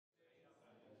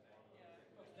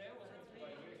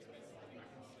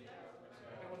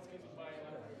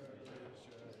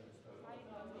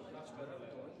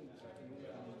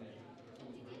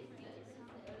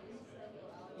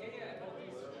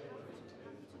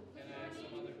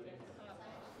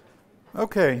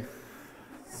Okay,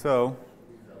 so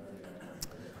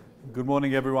good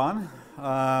morning, everyone.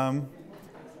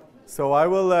 So I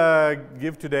will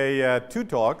give today two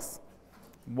talks.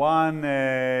 One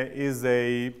is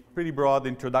a pretty broad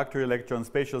introductory lecture on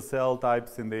spatial cell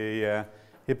types in the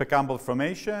hippocampal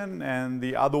formation, and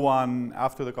the other one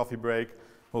after the coffee break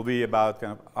will be about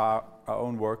kind of our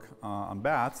own work on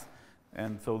bats.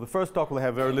 And so the first talk will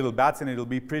have very little bats in it. It'll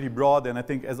be pretty broad, and I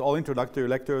think as all introductory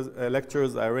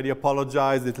lectures, I already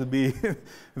apologize. It'll be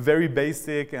very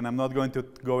basic, and I'm not going to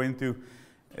go into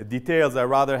details. I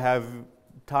rather have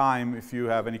time if you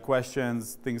have any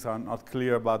questions, things are not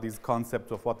clear about these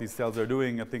concepts of what these cells are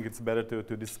doing. I think it's better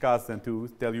to discuss and to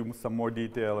tell you some more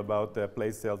detail about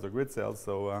place cells or grid cells.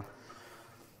 So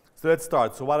let's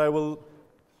start. So what I will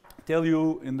tell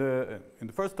you in the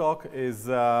first talk is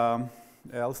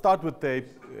I'll start with a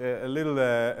little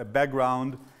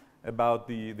background about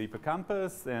the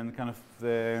hippocampus and kind of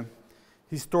the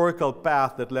historical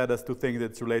path that led us to think that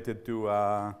it's related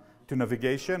to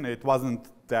navigation. It wasn't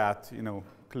that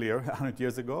clear 100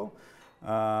 years ago.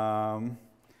 100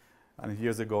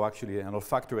 years ago, actually, an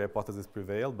olfactory hypothesis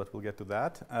prevailed, but we'll get to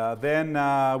that. Then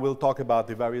we'll talk about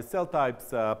the various cell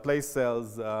types, place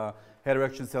cells, head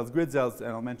erection cells, grid cells, and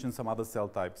I'll mention some other cell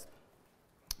types.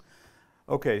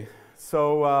 Okay.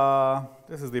 So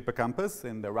this is the hippocampus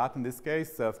in the rat in this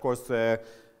case. Of course,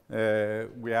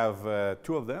 we have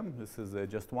two of them. This is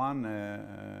just one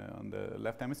on the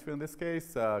left hemisphere in this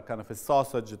case, kind of a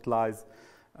sausage that lies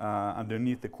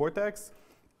underneath the cortex.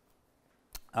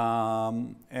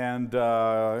 And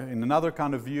in another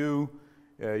kind of view,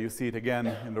 you see it again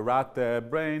in the rat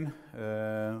brain.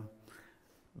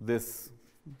 This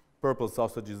purple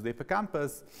sausage is the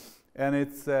hippocampus, and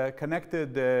it's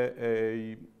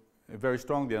connected very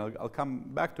strongly, and I'll come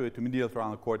back to it, to medial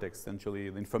thoracic cortex. Essentially,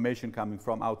 the information coming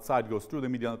from outside goes through the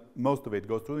medial, most of it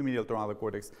goes through the medial thoracic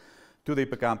cortex to the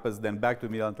hippocampus, then back to the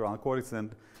medial thoracic cortex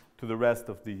and to the rest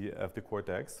of the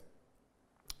cortex.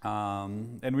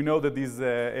 And we know that these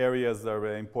areas are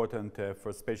very important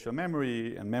for spatial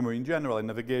memory and memory in general and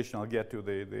navigation. I'll get to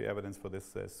the evidence for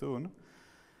this soon.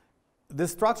 The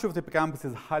structure of the hippocampus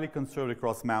is highly conserved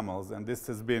across mammals, and this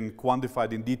has been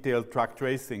quantified in detailed track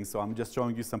tracing. So I'm just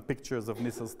showing you some pictures of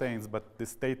Nissl stains, but this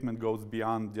statement goes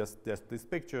beyond just these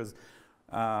pictures.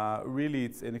 Really,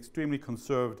 it's an extremely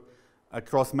conserved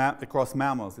across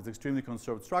mammals. It's extremely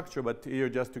conserved structure, but here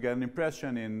just to get an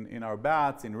impression in our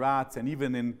bats, in rats, and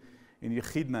even in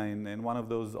Echidna, in one of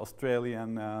those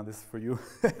Australian, this is for you,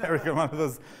 Erica, one of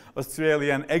those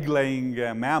Australian egg-laying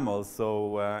mammals,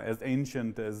 so as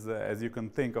ancient as you can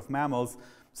think of mammals,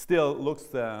 still looks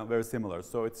very similar.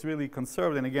 So it's really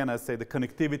conserved, and again, I say the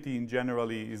connectivity in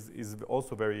generally is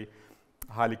also very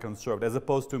highly conserved, as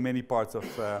opposed to many parts of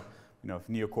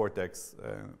neocortex,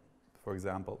 for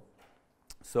example.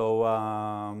 So,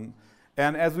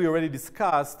 and as we already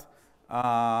discussed,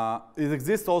 it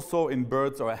exists also in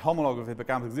birds, or a homologue of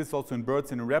hippocampus exists also in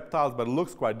birds and in reptiles, but it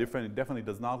looks quite different. It definitely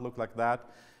does not look like that.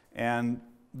 And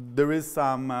there is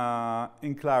some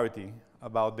unclarity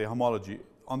about the homology.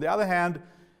 On the other hand,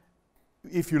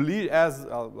 if you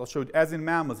I'll show it, as in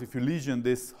mammals, if you lesion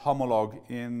this homologue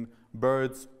in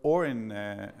birds or in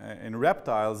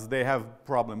reptiles, they have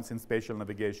problems in spatial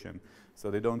navigation. So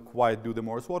they don't quite do the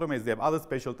Morse-Water maze. They have other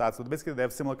spatial types. So basically, they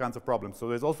have similar kinds of problems. So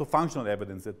there's also functional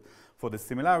evidence for the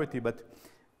similarity. But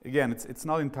again, it's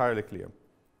not entirely clear.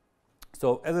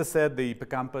 So as I said, the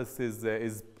hippocampus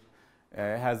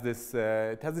has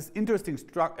this interesting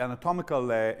anatomical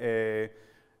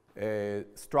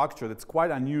structure that's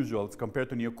quite unusual compared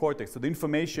to neocortex. So the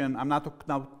information, I'm not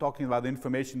now talking about the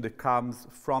information that comes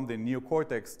from the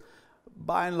neocortex.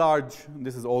 By and large,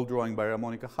 this is all drawing by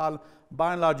Ramon y Cajal,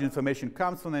 by and large information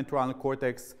comes from the entorhinal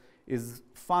cortex, is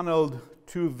funneled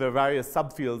to the various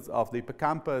subfields of the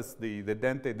hippocampus, the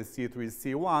dentate, the C3,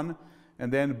 C1,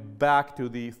 and then back to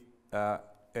the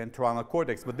entorhinal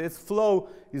cortex. But this flow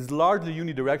is largely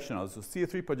unidirectional. So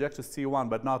C3 projects to C1,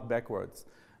 but not backwards.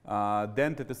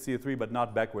 Dentate to C3, but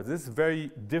not backwards. This is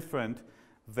very different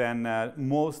than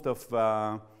most of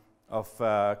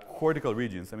cortical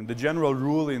regions. I mean, the general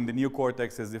rule in the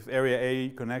neocortex is if area A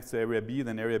connects to area B,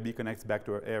 then area B connects back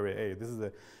to area A. This is a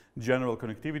general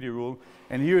connectivity rule.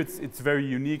 And here it's very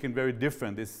unique and very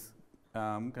different, this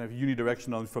kind of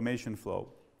unidirectional information flow.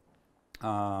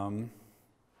 The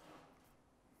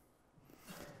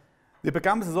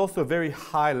hippocampus is also a very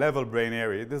high-level brain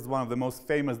area. This is one of the most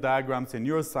famous diagrams in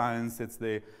neuroscience. It's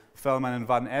the Feldman and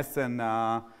Van Essen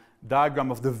diagram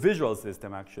of the visual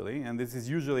system, actually. And this is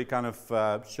usually kind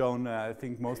of shown, I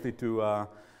think, mostly to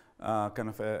kind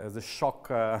of as a shock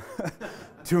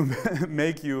to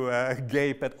make you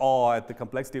gape at awe at the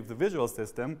complexity of the visual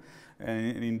system.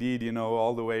 And indeed, you know,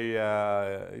 all the way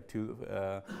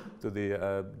to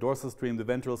the dorsal stream, the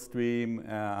ventral stream.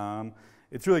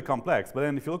 It's really complex. But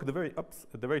then if you look at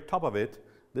the very top of it,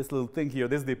 this little thing here,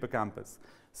 this is the hippocampus.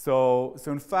 So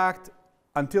in fact,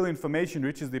 until information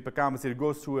reaches the hippocampus, it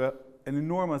goes through an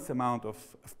enormous amount of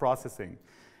processing.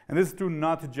 And this is true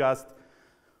not just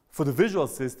for the visual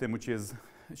system, which is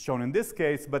shown in this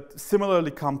case, but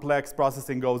similarly complex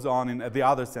processing goes on in the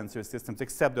other sensory systems,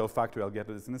 except the olfactory. I'll get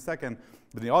to this in a second.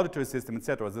 But the auditory system,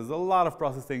 etc. There's a lot of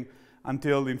processing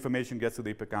until the information gets to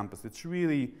the hippocampus. It's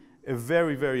really a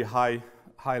very, very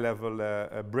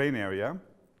high-level brain area.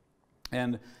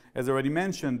 And as I already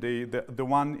mentioned, the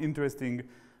one interesting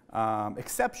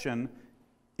exception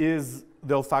is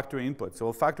the olfactory input. So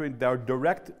olfactory, there are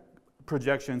direct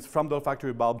projections from the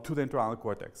olfactory bulb to the entorhinal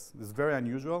cortex. This is very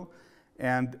unusual.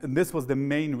 And this was the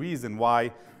main reason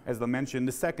why, as I mentioned in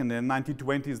the second, in the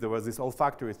 1920s, there was this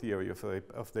olfactory theory of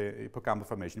the hippocampal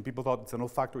formation. People thought it's an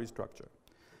olfactory structure.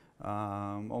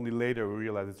 Only later we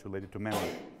realized it's related to memory.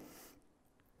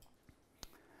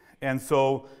 And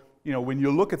so, you know, when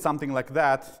you look at something like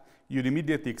that, you'd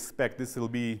immediately expect this will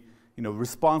be, you know,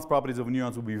 response properties of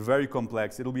neurons will be very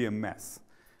complex. It'll be a mess.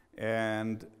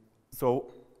 And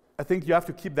so I think you have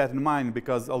to keep that in mind,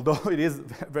 because although it is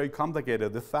very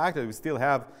complicated, the fact that we still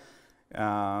have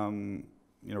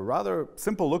you know, rather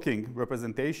simple-looking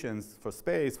representations for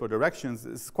space, for directions,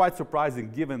 is quite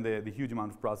surprising given the huge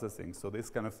amount of processing. So this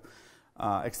kind of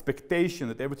expectation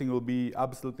that everything will be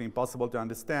absolutely impossible to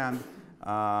understand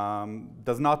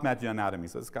does not match the anatomy.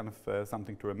 So it's kind of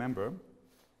something to remember.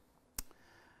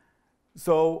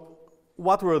 So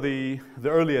what were the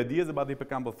early ideas about the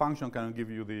hippocampal function? Kind of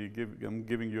I'm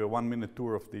giving you a 1-minute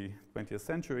tour of the 20th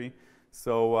century.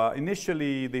 So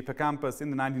initially, the hippocampus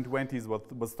in the 1920s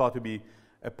was thought to be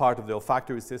a part of the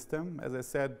olfactory system, as I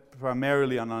said,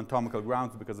 primarily on anatomical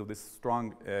grounds because of this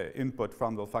strong input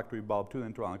from the olfactory bulb to the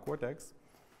entorhinal cortex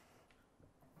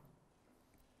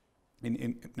in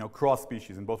you know, cross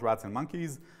species in both rats and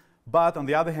monkeys. But on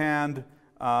the other hand,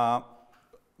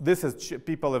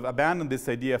 people have abandoned this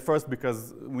idea first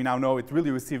because we now know it really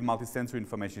receives multisensory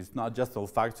information. It's not just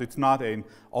olfactory, so it's not an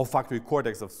olfactory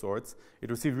cortex of sorts.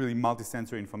 It receives really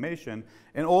multisensory information.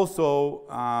 And also,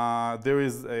 there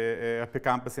is a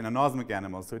hippocampus in anosmic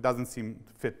animals, so it doesn't seem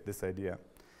to fit this idea.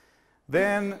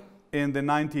 Then, in the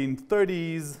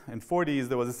 1930s and 40s,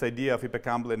 there was this idea of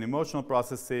hippocampal and emotional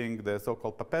processing, the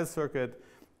so-called Papez circuit,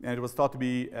 and it was thought to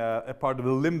be a part of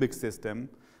the limbic system.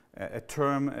 A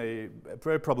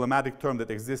very problematic term that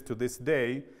exists to this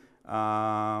day.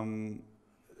 The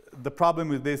problem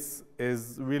with this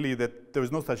is really that there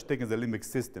is no such thing as a limbic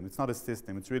system. It's not a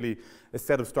system. It's really a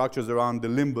set of structures around the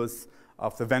limbus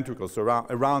of the ventricle. So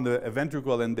around a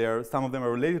ventricle, and some of them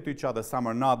are related to each other, some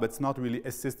are not, but it's not really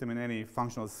a system in any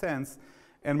functional sense.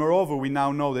 And moreover, we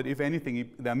now know that if anything,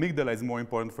 the amygdala is more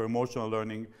important for emotional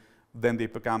learning than the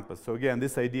hippocampus. So again,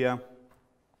 this idea,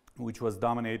 which was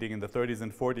dominating in the 30s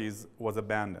and 40s, was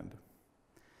abandoned.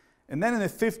 And then in the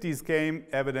 50s came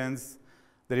evidence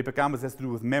that hippocampus has to do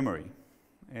with memory.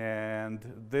 And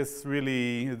this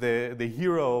really, the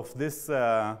hero of this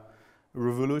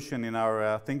revolution in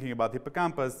our thinking about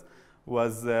hippocampus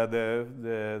was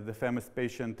the famous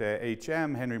patient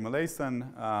HM, Henry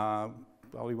Molaison,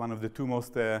 probably one of the two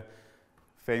most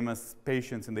famous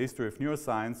patients in the history of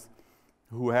neuroscience,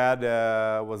 who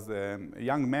was a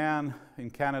young man in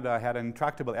Canada, had an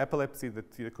intractable epilepsy that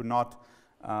he could not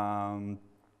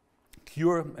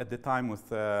cure at the time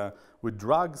with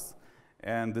drugs,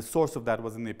 and the source of that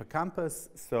was in the hippocampus.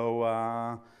 So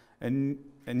a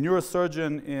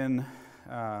neurosurgeon in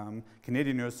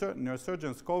Canadian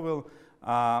neurosurgeon Scoville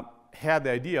had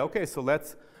the idea, okay, so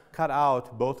let's cut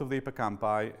out both of the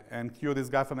hippocampi and cure this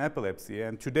guy from epilepsy.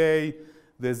 And today,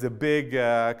 there's a big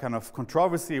kind of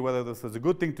controversy whether this was a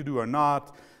good thing to do or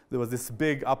not. There was this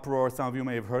big uproar. Some of you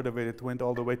may have heard of it. It went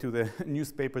all the way to the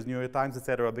newspapers, New York Times,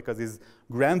 etc., because his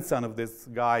grandson of this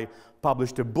guy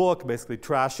published a book basically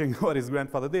trashing what his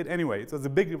grandfather did. Anyway, it was a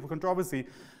big controversy,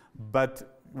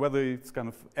 but whether it's kind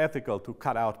of ethical to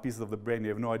cut out pieces of the brain, you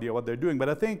have no idea what they're doing. But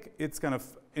I think it's kind of,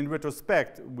 in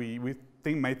retrospect, we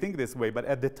might think this way, but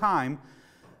at the time,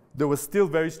 there was still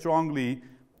very strongly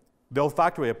the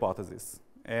olfactory hypothesis.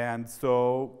 And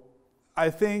so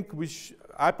I think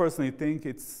I personally think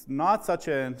it's not such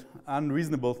an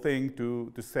unreasonable thing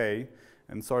to say,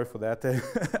 and sorry for that,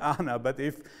 Anna, but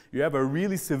if you have a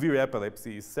really severe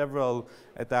epilepsy, several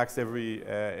attacks every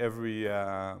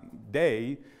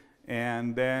day,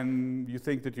 and then you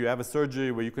think that you have a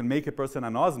surgery where you can make a person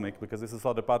anosmic, because this is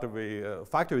sort of part of a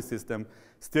factory system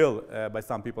still by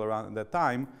some people around at that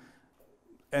time,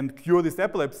 and cure this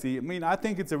epilepsy. I mean, I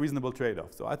think it's a reasonable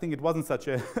trade-off. So I think it wasn't such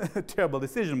a terrible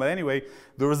decision. But anyway,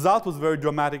 the result was very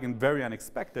dramatic and very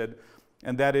unexpected.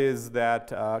 And that is that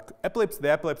the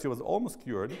epilepsy was almost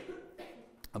cured.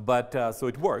 But so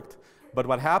it worked. But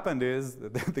what happened is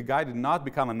that the guy did not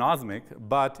become anosmic,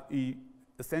 but he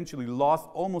essentially lost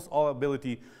almost all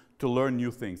ability to learn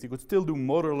new things. He could still do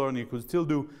motor learning. He could still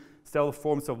do several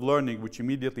forms of learning, which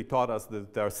immediately taught us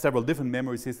that there are several different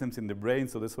memory systems in the brain.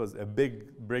 So this was a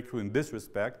big breakthrough in this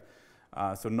respect.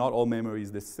 So not all memory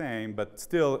is the same, but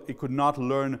still it could not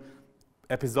learn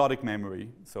episodic memory.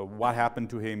 So what happened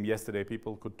to him yesterday?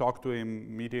 People could talk to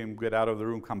him, meet him, get out of the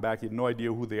room, come back. He had no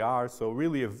idea who they are. So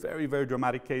really a very, very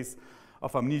dramatic case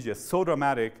of amnesia. So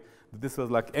dramatic that this was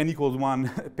like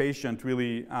N=1 patient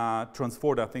really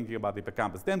transformed our thinking about the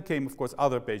hippocampus. Then came, of course,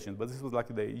 other patients, but this was like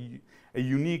a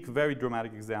unique, very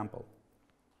dramatic example.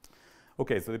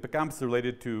 Okay, so the hippocampus is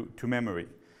related to memory.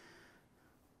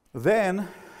 Then,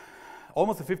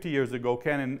 almost 50 years ago,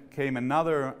 came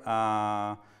another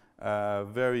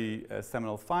very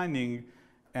seminal finding,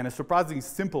 and a surprisingly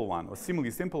simple one, or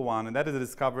seemingly simple one, and that is the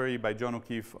discovery by John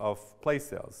O'Keefe of place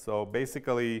cells. So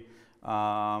basically,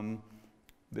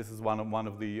 this is one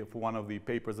of the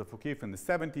papers of O'Keefe in the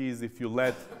 70s. If you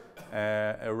let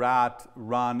a rat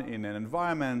run in an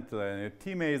environment, a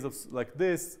T-maze like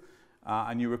this,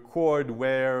 and you record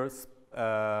where,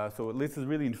 so this is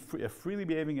really a freely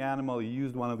behaving animal. He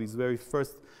used one of these very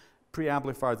first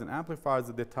preamplifiers and amplifiers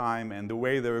at the time, and the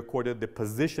way they recorded the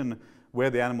position where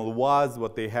the animal was,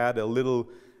 what they had, a little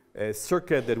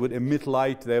circuit that would emit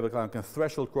light. They have a kind of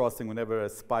threshold crossing whenever a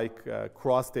spike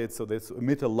crossed it, so they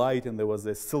emit a light, and there was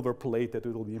a silver plate that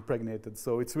will be impregnated.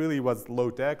 So it really was low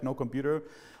tech, no computer,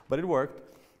 but it worked.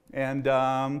 And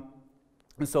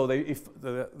so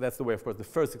that's the way, of course, the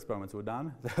first experiments were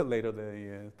done. Later,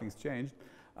 things changed.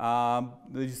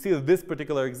 You see that this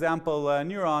particular example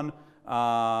neuron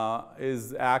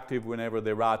is active whenever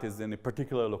the rat is in a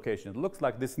particular location. It looks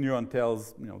like this neuron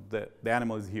tells the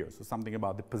animal is here. So something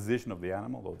about the position of the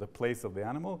animal or the place of the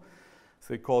animal.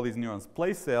 So we call these neurons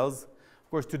place cells.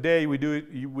 Of course, today we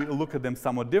look at them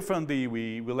somewhat differently.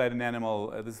 We let an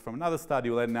animal. This is from another study.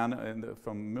 We let an animal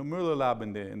from Mueller lab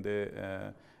in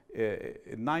the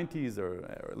 90s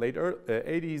or late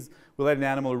 80s. We let an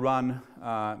animal run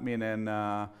in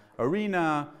an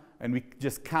arena. And we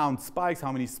just count spikes,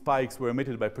 how many spikes were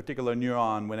emitted by a particular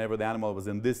neuron whenever the animal was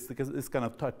in this, because this kind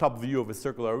of top view of a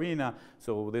circular arena.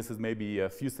 So this is maybe a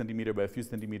few centimeter by a few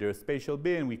centimeter spatial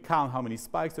bin. We count how many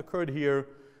spikes occurred here.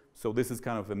 So this is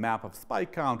kind of a map of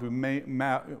spike count. We may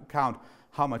count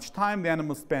how much time the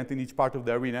animal spent in each part of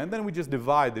the arena. And then we just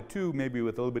divide the two, maybe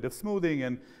with a little bit of smoothing,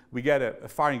 and we get a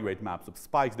firing rate map. So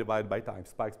spikes divided by time,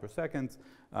 spikes per second,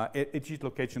 at each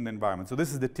location in the environment. So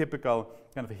this is the typical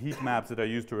kind of heat maps that are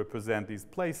used to represent these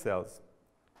place cells.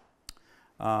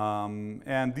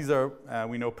 And these are,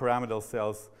 we know, pyramidal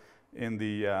cells in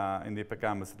the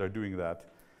hippocampus that are doing that.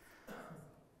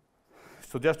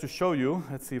 So just to show you,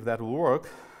 let's see if that will work,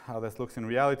 how this looks in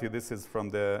reality. This is from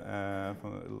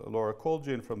Laura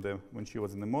Colgin when she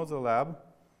was in the Moser lab.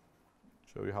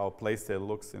 Show you how a place cell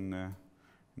looks in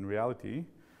reality.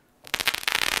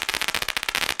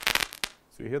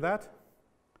 So you hear that?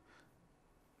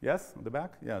 Yes, on the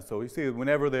back? Yeah, so you see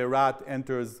whenever the rat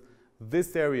enters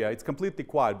this area, it's completely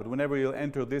quiet, but whenever you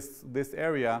enter this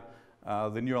area,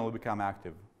 the neuron will become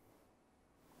active.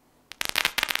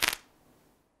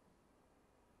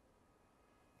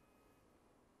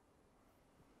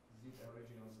 Is it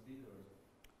original speed or?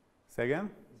 Say again?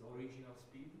 Is original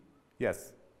speed?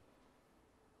 Yes.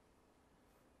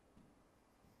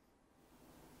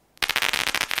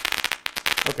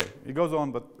 Okay, it goes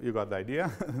on, but you got the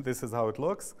idea. This is how it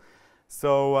looks.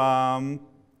 So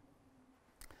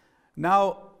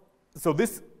now, so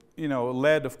this,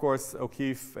 led, of course,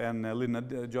 O'Keefe and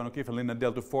John O'Keefe and Linda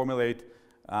Dell to formulate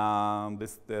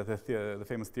the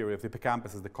famous theory of the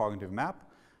hippocampus as the cognitive map.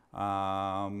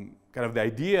 Kind of the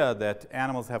idea that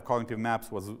animals have cognitive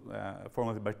maps was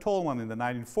formulated by Tolman in the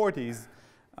 1940s,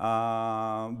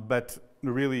 but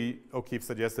really O'Keefe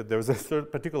suggested there was a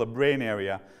certain particular brain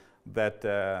area that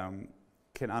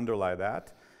can underlie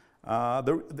that.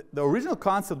 The original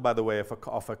concept, by the way,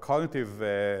 of a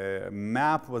cognitive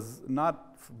map was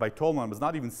not, by Tolman, was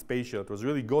not even spatial. It was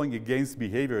really going against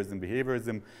behaviorism.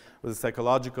 Behaviorism was a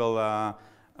psychological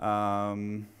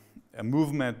a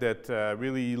movement that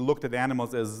really looked at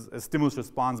animals as stimulus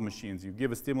response machines. You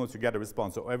give a stimulus, you get a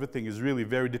response. So everything is really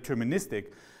very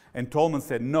deterministic. And Tolman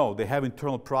said, no, they have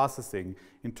internal processing,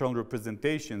 internal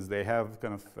representations. They have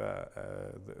kind of,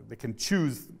 they can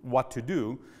choose what to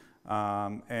do.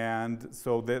 And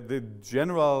so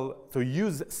so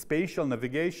use spatial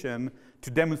navigation to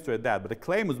demonstrate that. But the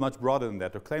claim was much broader than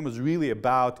that. The claim was really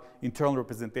about internal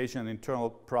representation and internal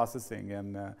processing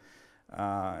in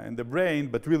the brain.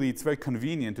 But really, it's very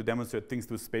convenient to demonstrate things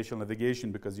through spatial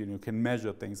navigation because you can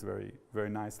measure things very, very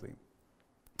nicely.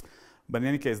 But in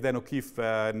any case, then O'Keefe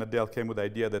and Nadell came with the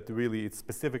idea that really it's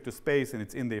specific to space and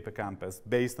it's in the hippocampus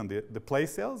based on the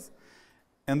place cells.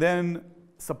 And then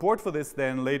support for this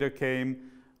then later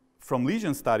came from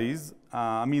lesion studies.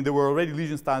 I mean, there were already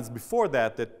lesion studies before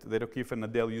that O'Keefe and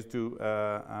Nadell used to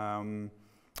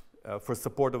for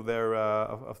support of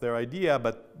their idea,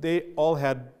 but they all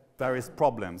had various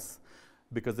problems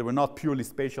because they were not purely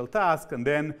spatial tasks. And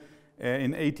then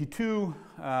in '82,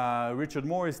 Richard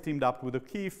Morris teamed up with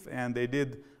O'Keefe, and they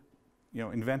did,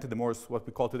 invented the Morris, what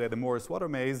we call today the Morris water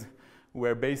maze,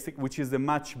 which is a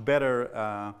much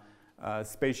better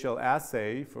spatial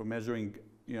assay for measuring,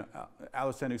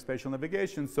 allocentric spatial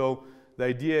navigation. So the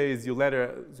idea is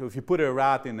so if you put a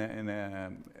rat in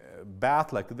a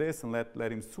bath like this and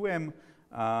let him swim,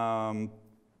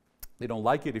 they don't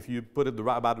like it if you put it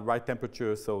about the right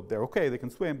temperature, so they're okay, they can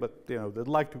swim, but they'd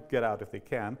like to get out if they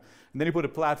can. And then you put a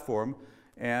platform,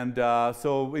 and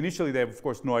so initially they have, of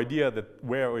course, no idea that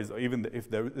even if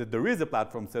there is a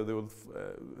platform, so they will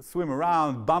swim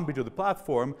around, bump into the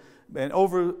platform, and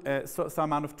over some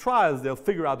amount of trials, they'll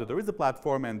figure out that there is a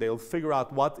platform, and they'll figure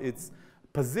out what its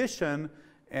position,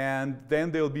 and then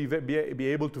they'll be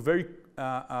able to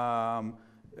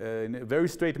in a very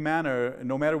straight manner,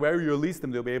 no matter where you release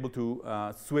them, they'll be able to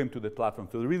swim to the platform.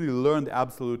 So they really learn the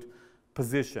absolute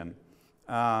position.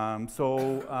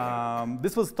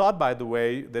 This was thought, by the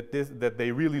way, that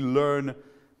they really learn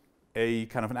a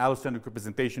kind of an allocentric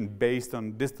representation based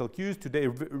on distal cues. Today,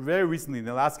 very recently, in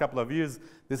the last couple of years,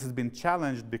 this has been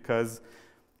challenged because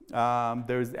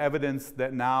there is evidence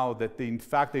that now that in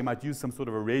fact they might use some sort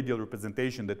of a radial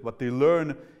representation, that what they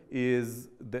learn is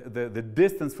the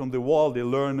distance from the wall they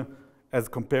learn as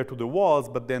compared to the walls,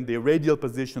 but then the radial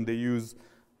position they use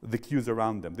the cues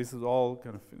around them. This is all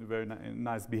kind of very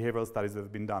nice behavioral studies that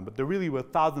have been done, but there really were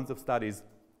thousands of studies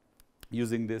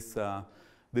using this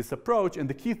approach. And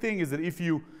the key thing is that if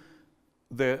you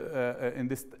in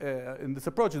this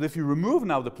approach is if you remove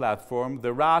now the platform,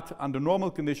 the rat under normal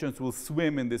conditions will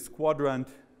swim in this quadrant,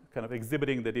 kind of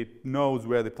exhibiting that it knows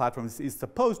where the platform is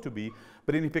supposed to be.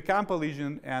 But in hippocampal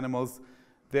lesion animals,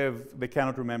 they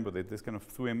cannot remember that. They just kind of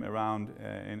swim around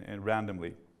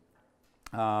randomly.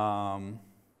 And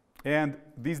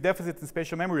these deficits in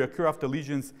spatial memory occur after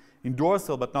lesions in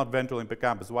dorsal but not ventral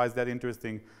hippocampus. Why is that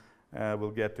interesting?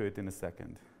 We'll get to it in a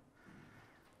second.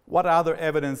 What other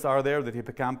evidence are there that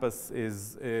hippocampus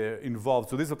is involved?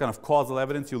 So this is kind of causal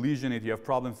evidence. You lesion it, you have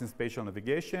problems in spatial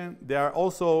navigation. There are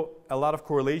also a lot of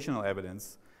correlational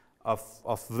evidence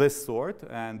of this sort,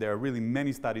 and there are really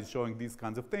many studies showing these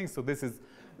kinds of things. So this is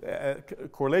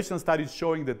correlational studies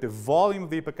showing that the volume of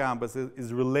the hippocampus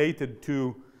is related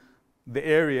to the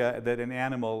area that an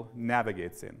animal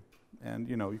navigates in. And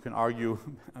you can argue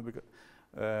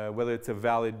whether it's a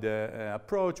valid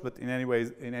approach, but in any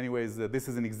ways, this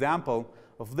is an example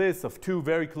of this, of two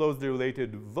very closely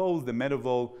related voles, the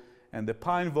metavole and the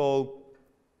pine vole.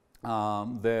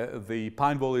 The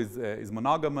pine vole is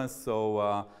monogamous,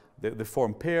 so they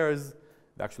form pairs.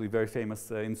 They're actually very famous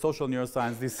in social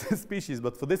neuroscience, this species,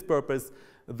 but for this purpose,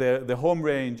 the home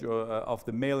range of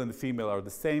the male and the female are the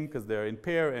same because they're in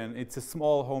pair, and it's a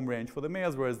small home range for the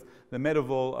males, whereas the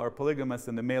metavole are polygamous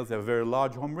and the males have a very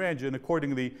large home range, and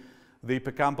accordingly, the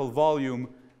hippocampal volume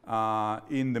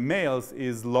in the males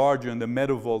is larger in the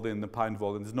metavole than the pine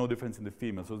vole, and there's no difference in the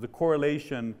female. So the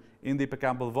correlation in the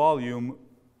hippocampal volume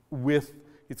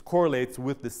it correlates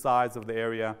with the size of the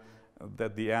area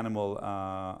that the animal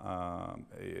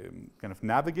kind of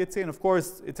navigates in. Of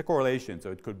course, it's a correlation, so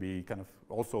it could be kind of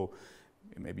also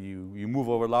maybe you move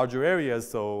over larger areas,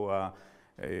 so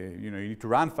you need to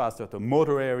run faster. The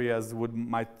motor areas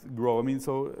might grow. I mean,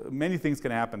 so many things can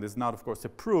happen. There's not, of course, a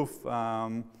proof,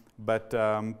 but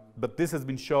this has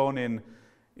been shown in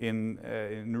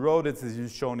rodents. It's been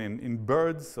shown in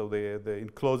birds. So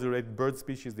in closely related bird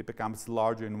species, the hippocampus is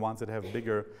larger in ones that have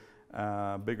bigger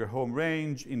home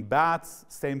range. In bats,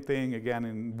 same thing.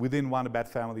 Again, within one bat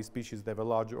family species, they have a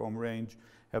larger home range,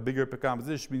 have bigger hippocampus.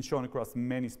 This has been shown across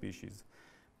many species,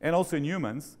 and also in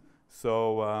humans.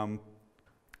 So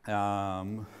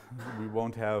we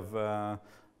won't have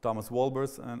Thomas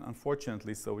Wolbers, and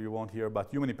unfortunately, so you won't hear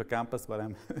about human hippocampus, but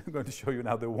I'm going to show you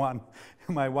now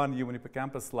my one human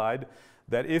hippocampus slide,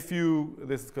 that if you,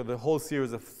 this is the whole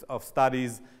series of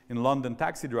studies in London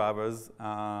taxi drivers,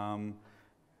 because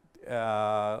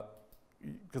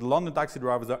London taxi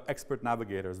drivers are expert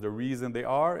navigators. The reason they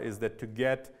are is that to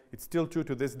get, it's still true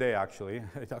to this day actually,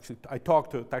 I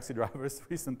talked to taxi drivers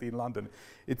recently in London,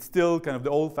 it's still kind of the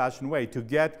old-fashioned way. To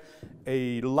get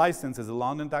a license as a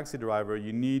London taxi driver,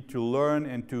 you need to learn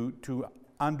and to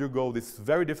undergo this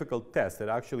very difficult test that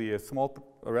actually a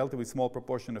relatively small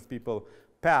proportion of people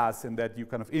pass, and that you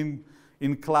kind of in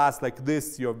class like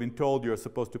this, you have been told you're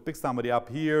supposed to pick somebody up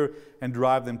here and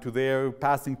drive them to there,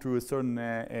 passing through a certain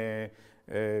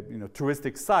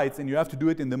touristic sites, and you have to do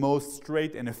it in the most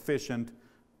straight and efficient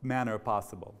manner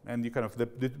possible. And you kind of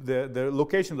the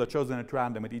locations are chosen at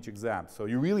random at each exam. So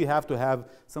you really have to have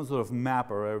some sort of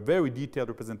map or a very detailed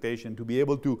representation to be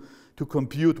able to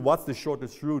compute what's the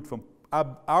shortest route from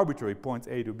arbitrary points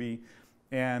A to B.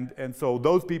 And so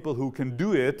those people who can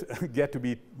do it get to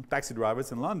be taxi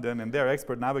drivers in London, and they're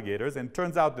expert navigators. And it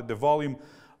turns out that the volume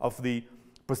of the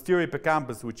posterior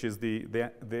hippocampus, which is the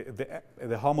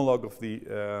homologue of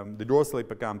the dorsal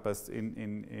hippocampus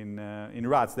in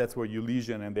rats, that's where you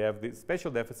lesion and they have the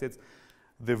spatial deficits.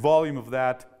 The volume of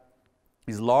that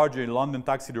is larger in London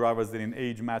taxi drivers than in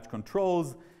age-matched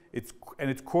controls. It's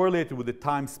correlated with the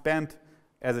time spent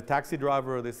as a taxi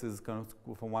driver. This is kind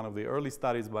of from one of the early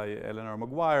studies by Eleanor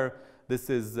Maguire. This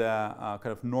is kind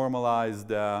of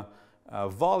normalized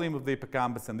volume of the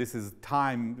hippocampus, and this is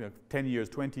time, 10 years,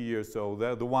 20 years. So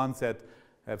the ones that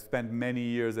have spent many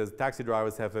years as taxi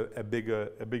drivers have a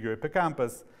bigger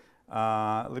hippocampus.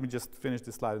 Let me just finish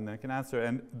this slide and then I can answer.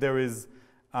 And there is,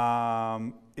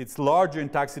 it's larger in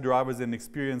taxi drivers than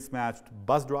experience-matched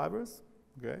bus drivers.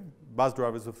 Okay, bus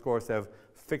drivers, of course, have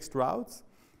fixed routes,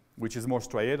 which is more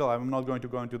striatal. I'm not going to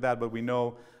go into that, but we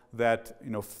know that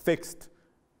fixed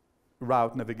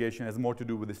route navigation has more to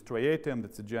do with the striatum.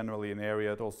 That's generally an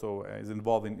area that also is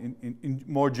involved in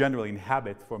more generally in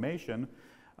habit formation,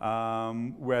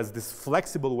 whereas this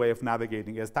flexible way of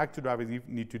navigating, as taxi drivers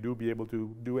need to do, be able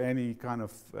to do any kind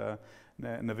of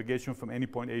navigation from any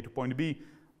point A to point B,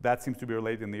 that seems to be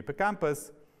related in the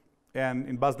hippocampus. And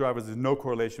in bus drivers, there's no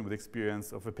correlation with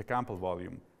experience of hippocampal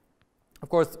volume. Of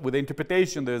course, with the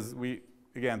interpretation, there is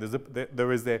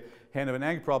a hen and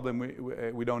egg problem.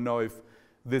 We don't know if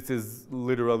this is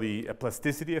literally a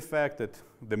plasticity effect, that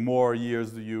the more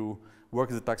years you work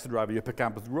as a taxi driver, your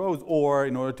hippocampus grows, or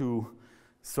in order to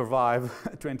survive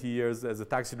 20 years as a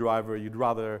taxi driver, you'd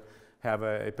rather have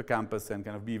a hippocampus and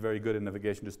kind of be very good in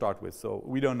navigation to start with. So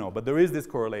we don't know, but there is this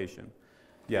correlation.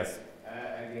 Yes?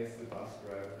 I guess the bus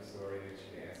driver story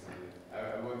actually answered it.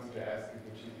 I wanted to ask if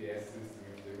the GPS system,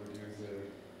 if they would use a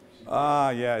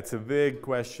GPS. Yeah, it's a big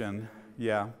question.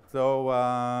 Yeah, so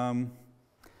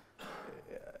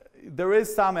there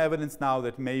is some evidence now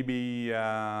that maybe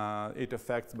it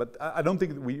affects, but I don't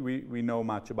think we know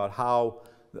much about how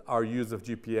our use of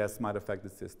GPS might affect the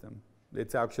system.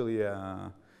 It's actually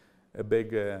a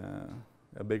big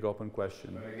open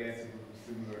question. But I guess it would be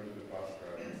similar to the bus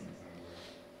drivers in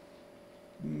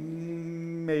some way.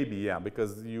 Maybe, yeah,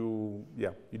 because you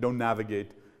don't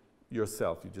navigate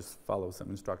yourself. You just follow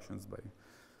some instructions by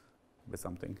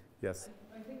something. Yes?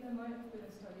 I think there might have been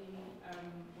a study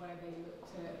where they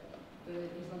looked at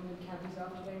these London cabbies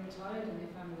after they retired and they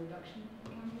found a reduction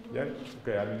in cabby Yeah? volume.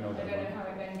 Okay, I didn't know that I don't one. know how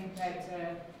it then compared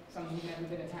to someone who's never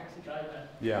been a taxi driver.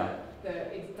 Yeah. But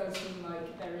it does seem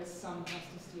like there is some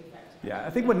plasticity effect. Yeah, I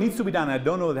think what needs to be done, I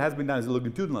don't know what has been done, is a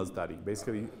longitudinal study,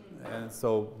 basically. And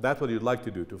so that's what you'd like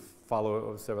to do, to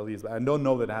follow several years. I don't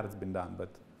know that it has been done, but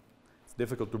it's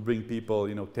difficult to bring people,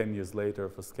 10 years later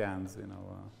for scans,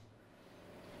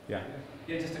 Yeah.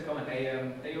 Yeah, just a comment.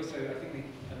 They also,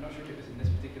 I'm not sure if it was in this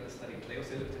particular study, but they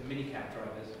also looked at minicab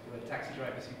drivers, who are taxi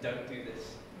drivers who don't do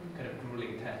this kind of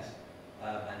grueling test,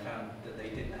 and found that they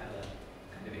didn't have a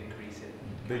kind of increase in.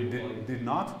 They did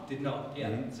not? Did not, yeah.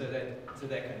 Mm-hmm. So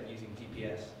they're kind of using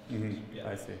GPS. Mm-hmm. Yeah.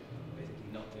 I see.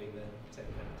 Basically not doing the same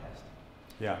kind of test.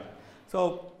 Yeah.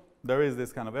 So there is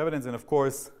this kind of evidence, and of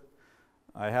course,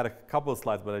 I had a couple of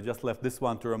slides, but I just left this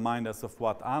one to remind us of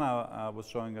what Anna was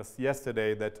showing us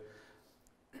yesterday, that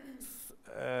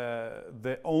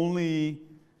the only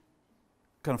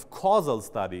kind of causal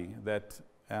study that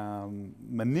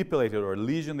manipulated or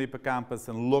lesioned the hippocampus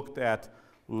and looked at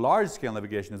large-scale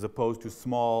navigation as opposed to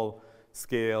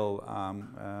small-scale,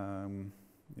 kind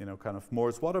of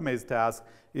Morse water maze task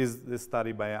is this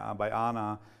study by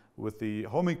Anna, with the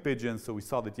homing pigeons. So we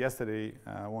saw that yesterday.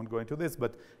 I won't go into this,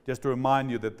 but just to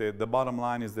remind you that the bottom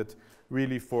line is that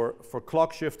really for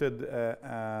clock-shifted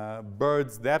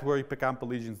birds that were hippocampal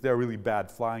lesions, they're really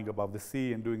bad, flying above the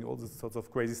sea and doing all this sorts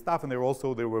of crazy stuff. And they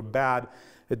were bad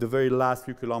at the very last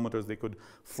few kilometers. They could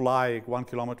fly 1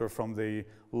 kilometer from the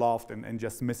loft and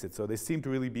just miss it. So they seem to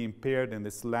really be impaired in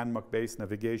this landmark-based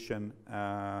navigation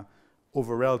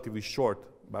over relatively short.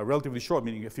 By relatively short,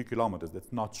 meaning a few kilometers.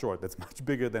 That's not short. That's much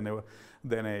bigger than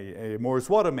a Morris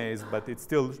water maze, but it's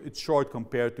short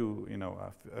compared to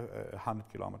 100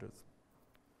 kilometers.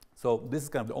 So this is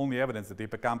kind of the only evidence that the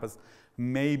hippocampus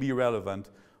may be relevant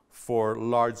for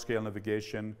large-scale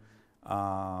navigation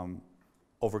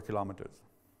over kilometers.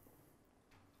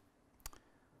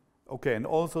 Okay, and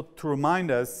also to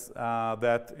remind us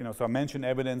that so I mentioned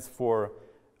evidence for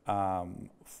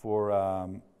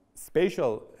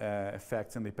spatial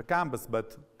effects in the hippocampus,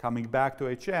 but coming back to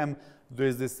HM,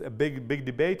 there's this big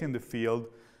debate in the field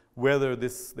whether the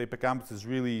hippocampus is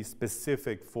really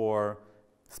specific for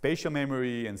spatial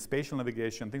memory and spatial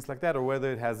navigation, things like that, or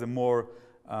whether it has a more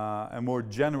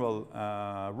general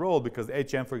role, because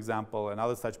HM, for example, and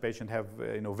other such patients have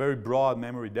very broad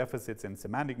memory deficits in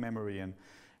semantic memory and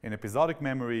in episodic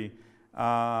memory.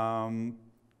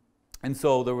 And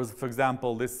so there was, for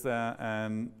example, this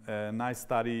nice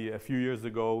study a few years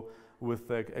ago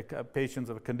with patients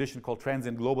of a condition called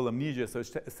transient global amnesia. So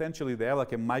essentially they have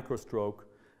like a microstroke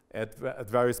at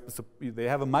various, so they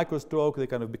have a microstroke, they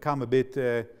kind of become a bit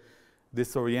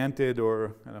disoriented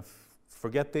or kind of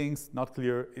forget things, not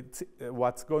clear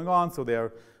what's going on. So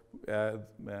they're,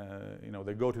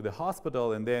 they go to the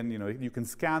hospital, and then you can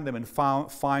scan them and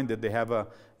find that they have a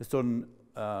certain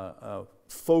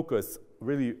focus,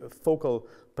 really focal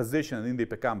position in the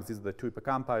hippocampus. These are the two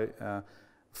hippocampi.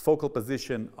 Focal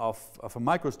position of a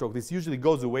microstroke. This usually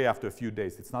goes away after a few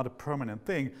days. It's not a permanent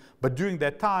thing. But during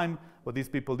that time, what these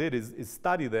people did is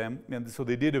study them. And so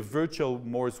they did a virtual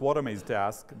Morris water maze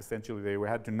task. Essentially, they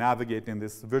had to navigate in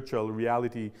this virtual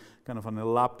reality kind of on a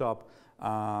laptop,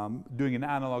 doing an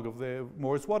analog of the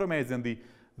Morris water maze. And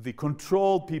the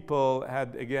control people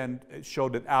had, again,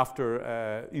 showed that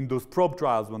after, in those probe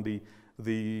trials, when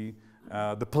the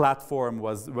platform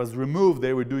was removed,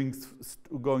 they were going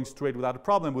straight without a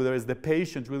problem, whereas the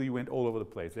patient really went all over the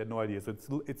place. They had no idea.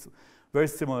 So it's very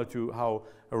similar to how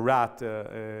a rat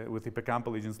with hippocampal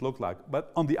lesions look like.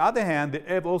 But on the other hand,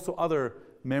 they have also other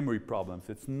memory problems.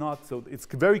 It's not so. It's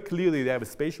very clearly they have a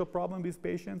spatial problem. These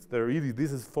patients,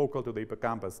 this is focal to the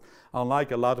hippocampus.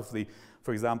 Unlike a lot of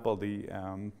for example, the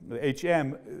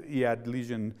HM, he had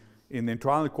lesion in the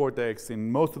internal cortex, in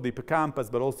most of the hippocampus,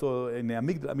 but also in the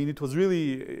amygdala. I mean, it was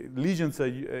really, lesions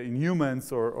in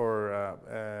humans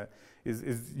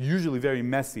is usually very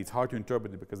messy. It's hard to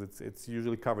interpret it because it's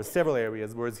usually covers several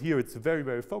areas, whereas here it's very,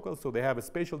 very focal. So they have a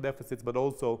spatial deficits, but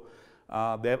also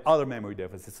they have other memory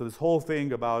deficits. So this whole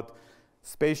thing about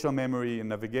spatial memory and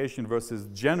navigation versus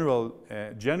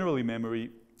generally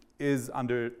memory is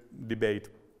under debate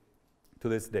to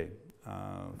this day,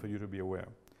 for you to be aware.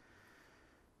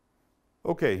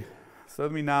 Okay, so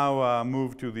let me now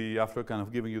move to after kind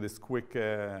of giving you this quick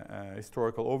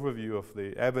historical overview of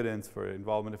the evidence for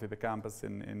involvement of hippocampus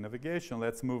in navigation,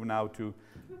 let's move now to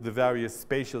the various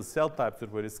spatial cell types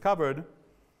that were discovered.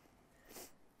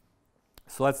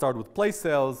 So let's start with place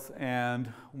cells,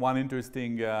 and one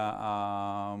interesting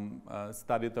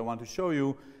study that I want to show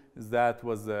you is that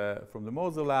was from the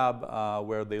Moser lab,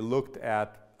 where they looked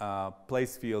at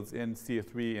place fields in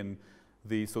CF3 and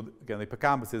so again, the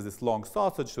hippocampus is this long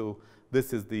sausage. So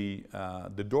this is the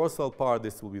dorsal part.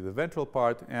 This will be the ventral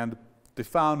part. And they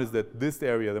found is that this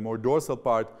area, the more dorsal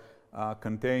part,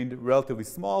 contained relatively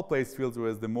small place fields,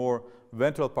 whereas the more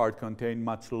ventral part contained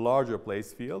much larger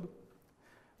place field.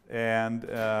 And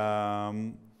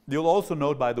you'll also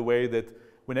note, by the way, that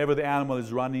whenever the animal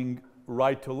is running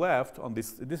right to left on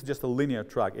this is just a linear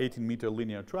track, 18-meter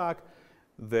linear track,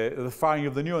 the firing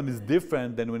of the neuron is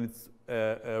different than when it's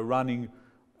running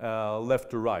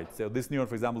left to right. So this neuron,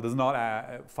 for example, does not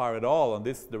fire at all in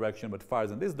this direction, but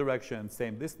fires in this direction.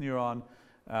 Same this neuron.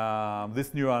 This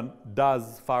neuron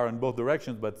does fire in both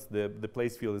directions, but the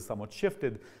place field is somewhat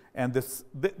shifted. And this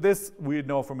we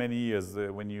know for many years.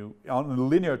 When you on a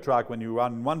linear track, when you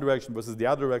run in one direction versus the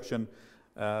other direction,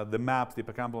 the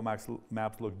hippocampal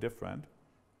maps look different.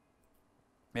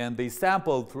 And they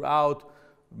sampled throughout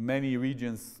many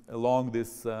regions along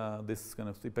this kind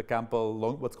of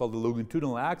hippocampal, what's called the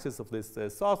longitudinal axis of this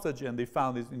sausage, and they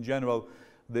found this in general,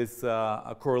 this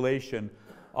a correlation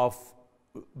of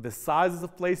the sizes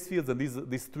of place fields, and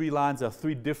these three lines are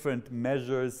three different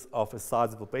measures of a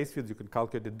size of a place field. You can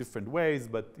calculate it different ways,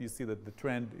 but you see that the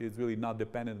trend is really not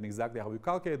dependent on exactly how you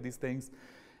calculate these things.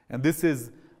 And this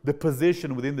is the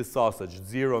position within the sausage,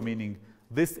 0 meaning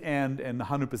this end and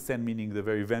 100% meaning the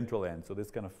very ventral end. So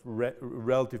this kind of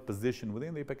relative position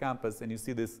within the hippocampus, and you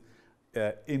see this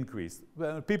increase.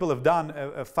 Well, people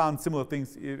have found similar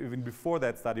things even before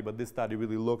that study, but this study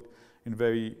really looked in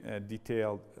very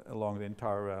detailed along the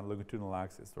entire longitudinal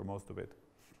axis, or most of it.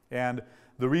 And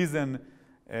the reason,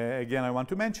 again, I want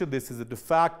to mention this is that the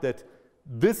fact that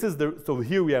this is so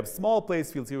here we have small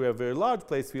place fields, here we have very large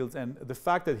place fields, and the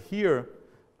fact that here,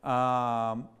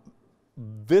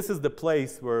 this is the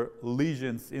place where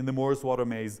lesions in the Morris water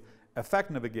maze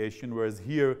affect navigation, whereas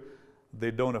here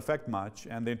they don't affect much.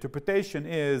 And the interpretation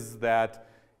is that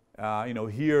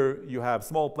here you have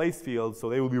small place fields, so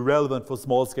they will be relevant for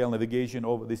small-scale navigation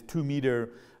over this 2-meter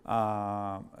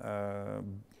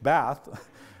bath,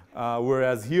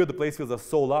 whereas here the place fields are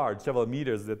so large, several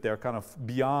meters, that they're kind of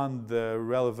beyond the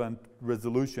relevant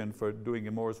resolution for doing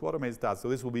a Morris water maze task. So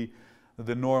this will be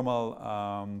the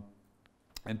normal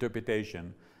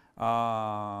interpretation.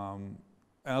 An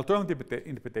alternative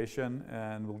interpretation,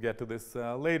 and we'll get to this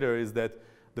later, is that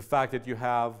the fact that you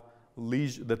have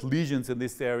lesions in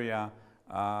this area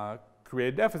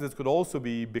create deficits could also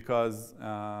be because,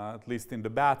 at least in the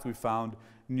bats, we found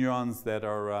neurons that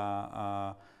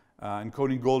are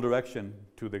encoding goal direction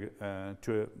to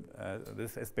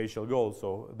this spatial goal.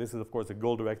 So this is, of course, a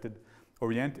goal-directed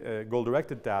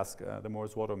task, the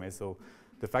Morris water maze. So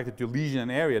the fact that you lesion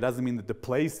an area doesn't mean that the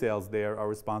place cells there are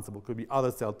responsible. Could be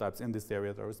other cell types in this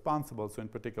area that are responsible. So in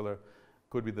particular,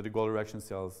 could be that the goal direction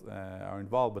cells are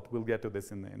involved, but we'll get to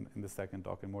this in the second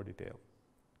talk in more detail.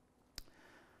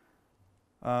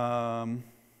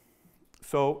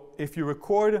 So if you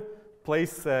record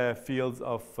place fields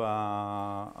of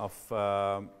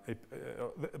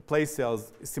place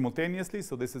cells simultaneously,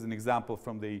 so this is an example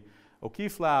from the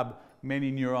O'Keefe lab,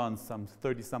 many neurons, some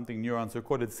 30-something neurons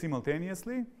recorded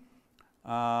simultaneously.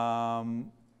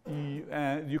 You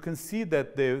can see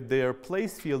that their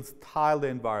place fields tile the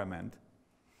environment.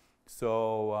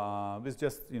 So this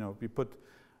just, we put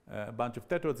a bunch of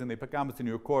tetrodes in the hippocampus and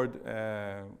you record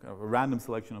kind of a random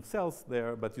selection of cells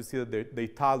there, but you see that they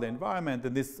tile the environment.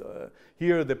 And this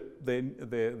here,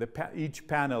 each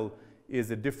panel is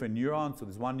a different neuron. So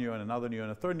there's one neuron, another neuron,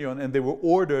 a third neuron, and they were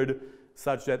ordered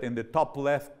such that in the top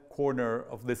left corner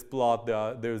of this plot,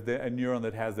 there's a neuron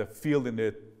that has a field in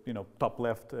the top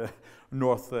left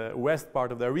northwest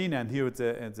part of the arena, and here it's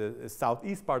a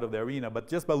southeast part of the arena. But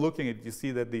just by looking at it, you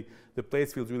see that the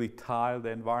place fields really tile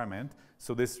the environment.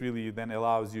 So this really then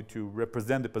allows you to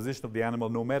represent the position of the animal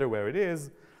no matter where it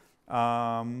is.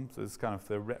 So it's kind of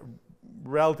the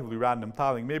relatively random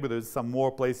tiling. Maybe there's some more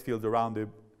place fields around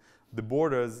the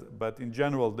borders, but in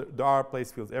general, there are place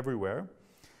fields everywhere.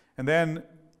 And then,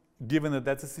 given that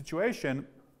that's a situation,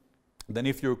 then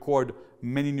if you record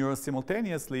many neurons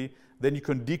simultaneously, then you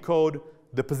can decode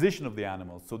the position of the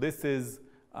animal. So this is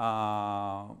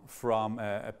from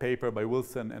a paper by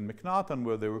Wilson and McNaughton,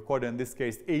 where they recorded, in this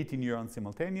case, 80 neurons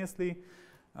simultaneously.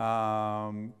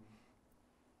 And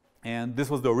this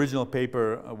was the original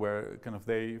paper where kind of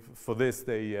they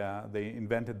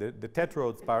invented the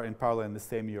tetrodes in parallel in the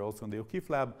same year, also in the O'Keefe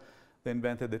lab. They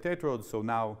invented the tetrodes, so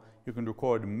now you can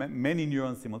record many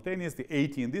neurons simultaneously,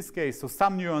 80 in this case. So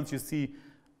some neurons you see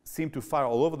seem to fire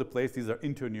all over the place. These are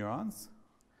interneurons.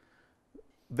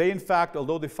 They, in fact,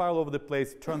 although they fire all over the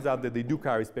place, it turns out that they do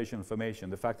carry spatial information.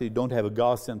 The fact that you don't have a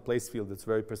Gaussian place field that's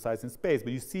very precise in space,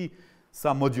 but you see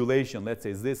some modulation. Let's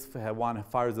say this one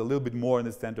fires a little bit more in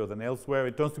the center than elsewhere.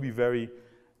 It turns to be very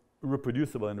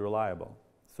reproducible and reliable.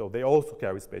 So they also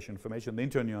carry spatial information, the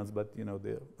interneurons, but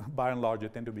by and large they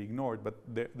tend to be ignored, but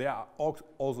they are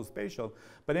also spatial.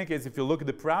 But in any case, if you look at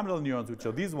the pyramidal neurons, which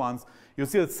are these ones, you'll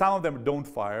see that some of them don't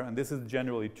fire, and this is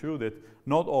generally true, that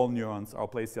not all neurons are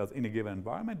place cells in a given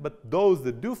environment, but those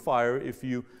that do fire, if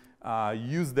you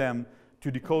use them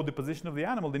to decode the position of the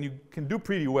animal, then you can do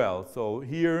pretty well. So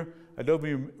here, I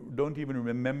don't even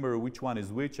remember which one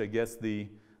is which. I guess the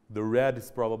red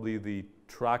is probably the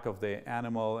track of the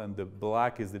animal, and the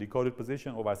black is the decoded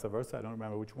position, or vice versa. I don't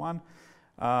remember which one.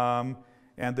 And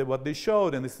what they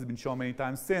showed, and this has been shown many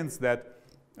times since, that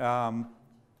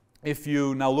if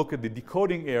you now look at the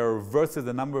decoding error versus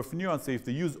the number of neurons, so if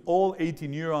they use all 80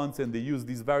 neurons and they use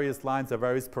these various lines or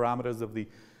various parameters of the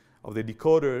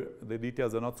decoder, the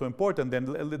details are not so important, then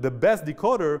the best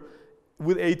decoder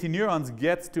with 80 neurons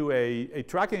gets to a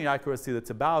tracking accuracy that's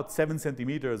about 7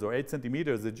 centimeters or 8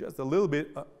 centimeters. It's just a little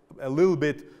bit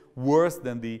worse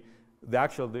than the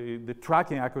the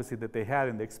tracking accuracy that they had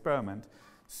in the experiment.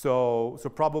 So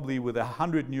probably with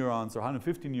 100 neurons or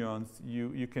 150 neurons,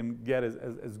 you can get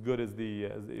as good as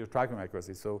your tracking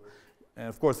accuracy. So, and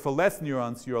of course, for less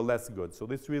neurons, you are less good. So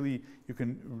this really, you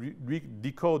can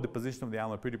decode the position of the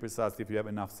animal pretty precisely if you have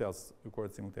enough cells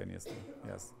recorded simultaneously.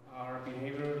 Yes. Are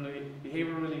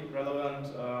behaviorally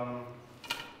relevant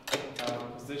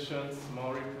positions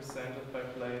more represented by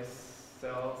place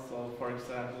cells? So, for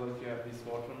example, if you have these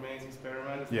water maze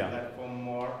experiments, that form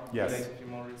more relatively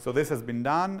more. So this has been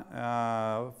done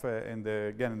in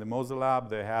the Moser lab.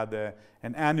 They had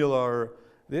an annular.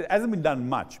 It hasn't been done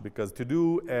much because to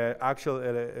do actual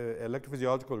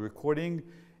electrophysiological recording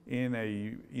in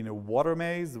a water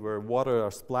maze where water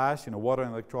are splashed, water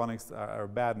and electronics are a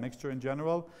bad mixture in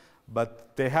general.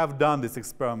 But they have done this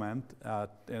experiment, and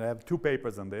I have 2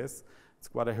 papers on this. It's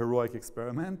quite a heroic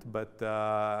experiment, but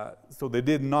so they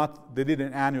did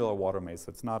an annular water maze. So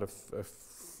it's not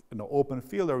an open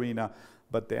field arena,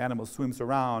 but the animal swims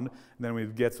around. And then when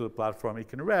it gets to the platform, it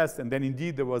can rest. And then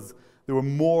indeed there were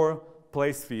more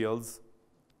place fields,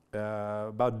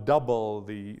 about double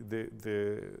the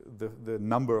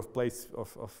number of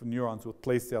neurons with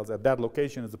place cells at that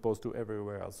location as opposed to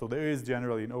everywhere else. So there is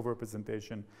generally an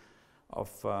overrepresentation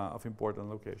of important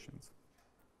locations.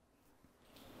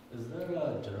 Is there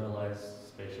a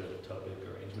generalized spatiotopic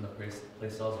arrangement of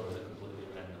place cells, or is it completely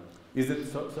random? Is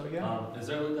it so again? Is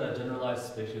there like a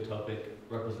generalized spatiotopic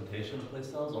representation of place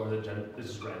cells, or is it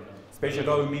just random?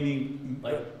 Spatiotopic meaning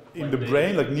like in the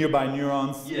brain, like nearby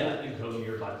neurons? Yeah, encode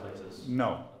nearby places.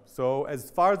 No. So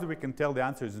as far as we can tell, the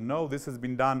answer is no. This has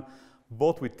been done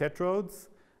both with tetrodes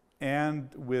and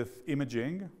with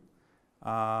imaging.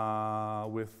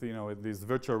 With these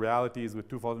virtual realities with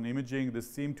 2-photon imaging, there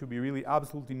seem to be really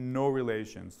absolutely no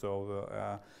relation.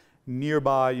 So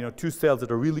nearby, 2 cells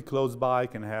that are really close by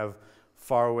can have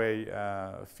faraway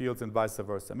fields and vice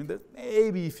versa. I mean,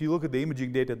 maybe if you look at the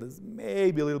imaging data, there's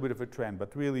maybe a little bit of a trend,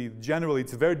 but really, generally,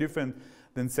 it's very different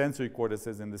than sensory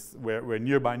cortices in this, where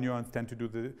nearby neurons tend to do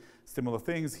the similar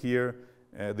things. Here,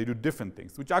 they do different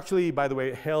things, which actually, by the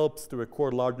way, helps to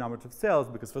record large numbers of cells,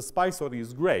 because for spice sorting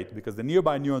is great, because the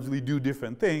nearby neurons really do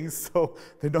different things, so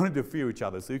they don't interfere with each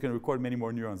other. So you can record many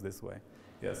more neurons this way.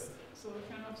 Yes? So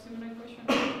kind of similar question.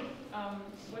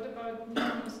 What about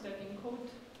neurons that encode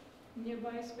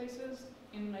nearby spaces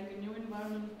in like a new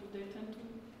environment? Do they tend to?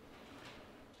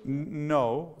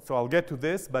 No, so I'll get to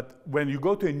this, but when you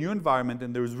go to a new environment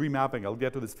and there is remapping, I'll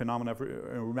get to this phenomenon of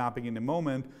remapping in a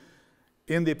moment.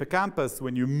 In the hippocampus,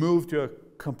 when you move to a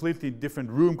completely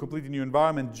different room, completely new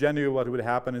environment, generally what would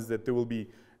happen is that there will be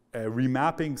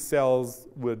remapping cells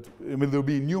there will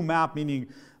be a new map, meaning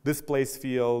this place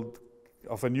field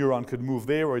of a neuron could move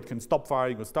there, or it can stop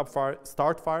firing or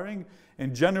start firing.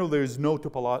 In general, there is no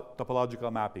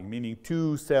topological mapping, meaning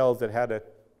 2 cells that had a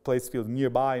place field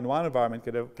nearby in one environment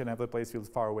can have the place fields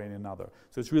far away in another.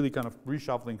 So it's really kind of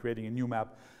reshuffling, creating a new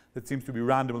map that seems to be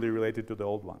randomly related to the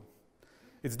old one.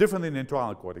 It's different in the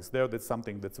entorhinal cortex. There, that's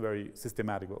something that's very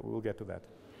systematic. We'll get to that.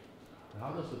 How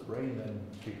does the brain then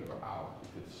figure out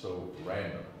if it's so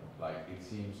random? Like, it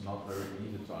seems not very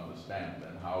easy to understand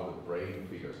then how the brain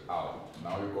figures out.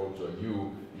 Now you go to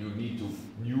you need to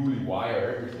newly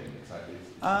wire everything.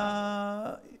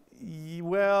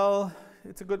 Well,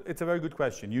 it's a very good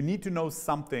question. You need to know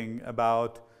something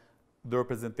about the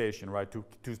representation, right?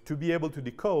 To be able to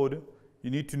decode, you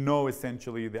need to know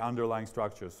essentially the underlying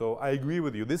structure. So I agree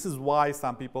with you. This is why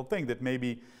some people think that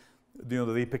maybe the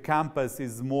hippocampus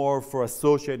is more for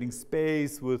associating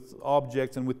space with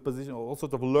objects and with position, all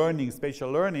sorts of learning,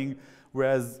 spatial learning,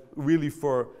 whereas really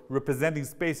for representing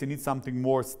space, you need something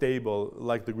more stable,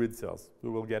 like the grid cells. We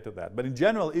will get to that. But in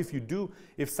general,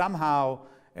 if somehow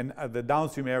the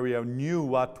downstream area knew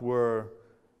what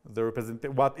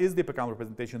is the hippocampal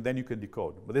representation, then you can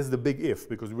decode. But this is the big if,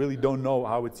 because we really don't know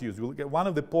how it's used. We'll get one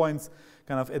of the points,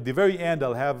 kind of at the very end,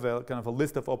 I'll have kind of a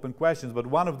list of open questions, but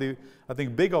one of the, I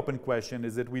think, big open question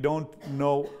is that we don't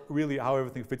know really how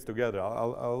everything fits together.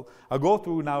 I'll go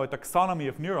through now a taxonomy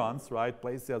of neurons, right?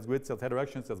 Place cells, grid cells,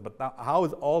 heteroaction cells, but now how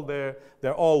is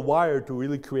they're all wired to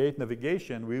really create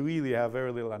navigation? We really have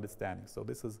very little understanding. So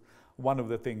this is one of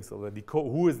the things, so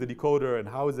who is the decoder and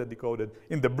how is that decoded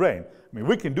in the brain? I mean,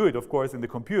 we can do it, of course, in the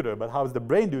computer, but how is the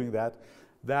brain doing that?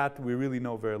 That we really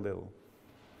know very little.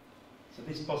 So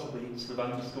this possibly sort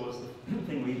of underscores the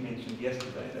thing we mentioned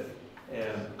yesterday,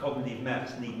 that cognitive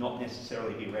maps need not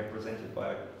necessarily be represented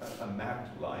by a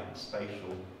map-like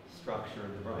spatial structure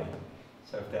in the brain.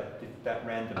 So if that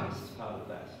randomness is part of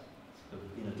that sort of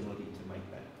inability to make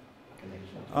that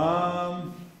connection.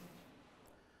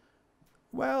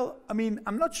 Well, I mean,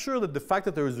 I'm not sure that the fact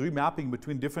that there is remapping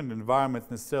between different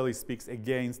environments necessarily speaks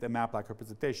against a map-like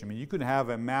representation. I mean, you could have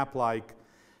a map like,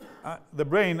 the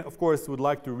brain, of course, would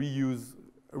like to reuse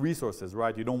resources,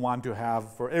 right? You don't want to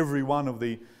have, for every one of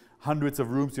the hundreds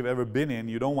of rooms you've ever been in,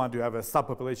 you don't want to have a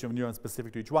subpopulation of neurons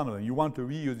specific to each one of them. You want to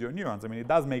reuse your neurons. I mean, it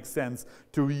does make sense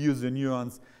to reuse your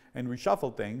neurons and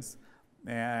reshuffle things.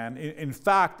 And in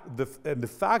fact, the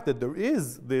fact that there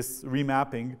is this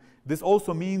remapping, this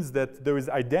also means that there is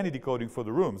identity coding for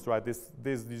the rooms, right?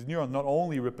 These neurons not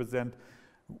only represent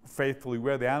faithfully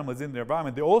where the animal is in the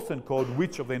environment, they also encode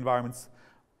which of the environments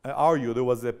are you. There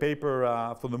was a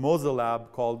paper from the Moser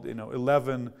lab called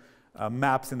 11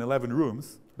 maps in 11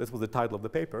 rooms. This was the title of the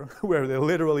paper, where they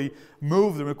literally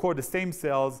moved and record the same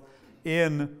cells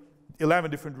in 11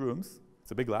 different rooms.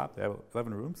 It's a big lab, they have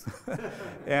 11 rooms.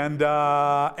 And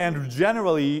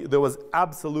generally, there was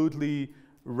absolutely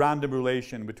random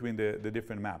relation between the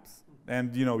different maps.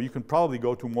 And you can probably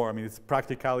go to more. I mean, it's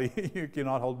practically, you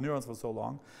cannot hold neurons for so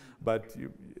long. But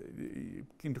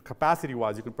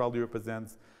capacity-wise, you can probably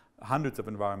represent hundreds of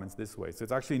environments this way. So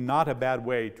it's actually not a bad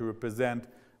way to represent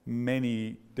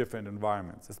many different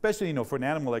environments, especially for an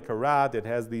animal like a rat that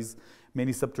has these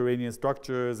many subterranean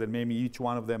structures and maybe each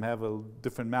one of them have a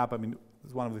different map. I mean,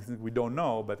 it's one of the things we don't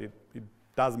know, but it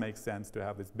does make sense to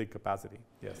have this big capacity.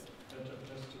 Yes?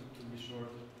 Just to be short,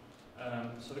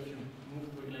 so if you move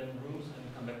to 11 rooms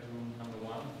and come back to room number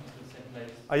 1, it's the same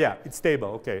place? Yeah, it's stable.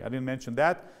 Okay, I didn't mention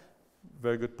that.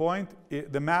 Very good point.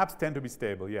 The maps tend to be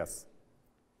stable, yes.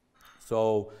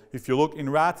 So if you look in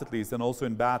rats at least, and also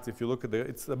in bats, if you look at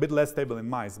it's a bit less stable in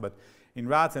mice, but in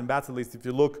rats and bats at least, if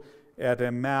you look at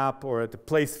a map or at the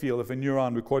place field of a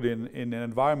neuron recorded in an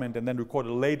environment and then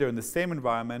recorded later in the same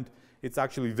environment, it's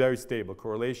actually very stable.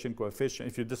 Correlation coefficient,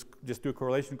 if you just do a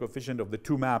correlation coefficient of the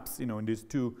two maps, in these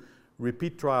two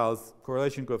repeat trials,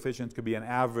 correlation coefficients could be an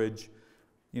average,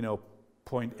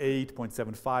 0.8,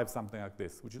 0.75, something like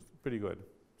this, which is pretty good.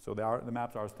 So the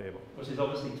maps are stable. Which is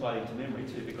obviously tied into memory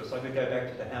too, because I could go back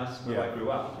to the house where I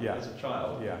grew up as a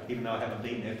child, even though I haven't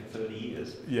been there for 30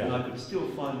 years, and I could still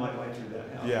find my way through that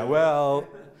house. Yeah, well,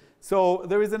 so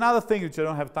there is another thing which I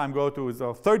don't have time to go to. Is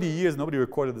 30 years, nobody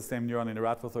recorded the same neuron in a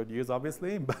rat for 30 years,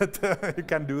 obviously, but you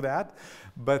can do that.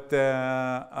 But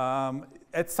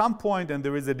at some point, and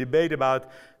there is a debate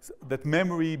about that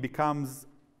memory becomes,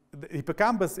 the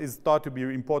hippocampus is thought to be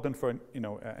important for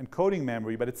encoding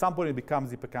memory, but at some point it becomes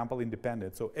hippocampal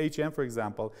independent. So HM, for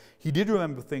example, he did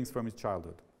remember things from his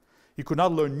childhood. He could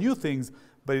not learn new things,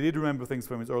 but he did remember things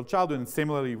from his early childhood. And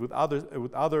similarly with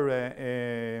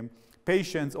other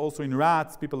patients, also in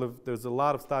rats, there's a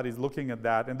lot of studies looking at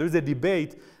that. And there's a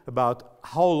debate about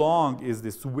how long is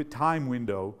this time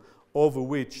window over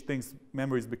which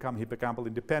memories become hippocampal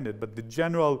independent. But the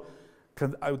general,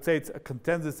 I would say it's a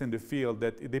consensus in the field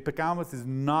that the hippocampus is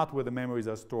not where the memories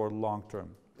are stored long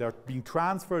term. They're being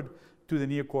transferred to the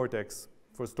neocortex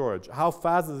for storage. How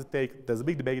fast does it take? There's a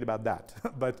big debate about that.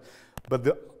 but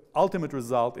the ultimate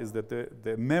result is that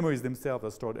the memories themselves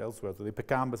are stored elsewhere. So the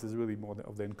hippocampus is really more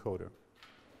of the encoder.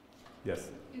 Yes?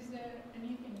 Is there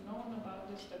anything known about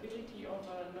the stability of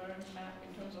a learned map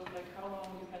in terms of like how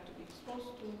long you had to be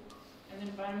exposed to an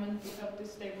environment to have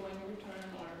this stable in return,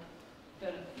 or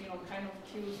the kind of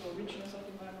cues or richness of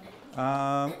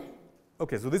environment?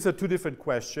 Okay, so these are two different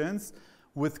questions.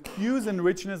 With cues and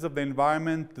richness of the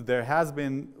environment, there has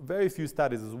been very few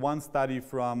studies. There's one study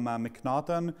from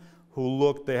McNaughton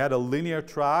who they had a linear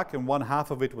track, and one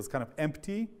half of it was kind of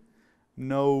empty,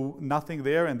 nothing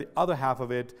there, and the other half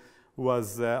of it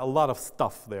was a lot of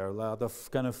stuff there, a lot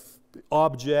of kind of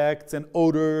objects and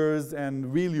odors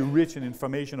and really rich in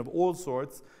information of all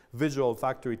sorts, visual,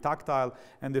 olfactory, tactile,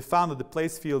 and they found that the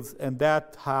place fields and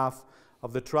that half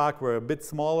of the track were a bit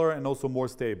smaller and also more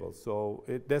stable. So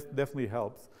it definitely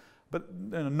helps. But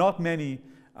not many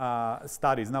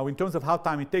studies. Now, in terms of how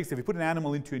time it takes, if you put an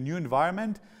animal into a new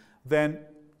environment, then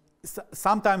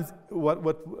sometimes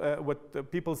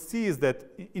what people see is that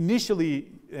initially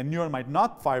a neuron might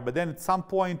not fire, but then at some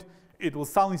point it will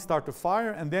suddenly start to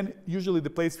fire, and then usually the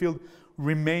place field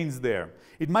remains there.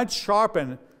 It might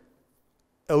sharpen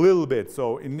a little bit.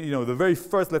 So in the very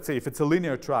first, let's say if it's a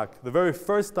linear track, the very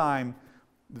first time,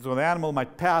 so the animal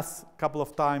might pass a couple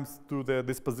of times through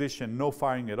this position, no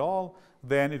firing at all.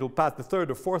 Then it will pass the third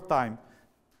or fourth time,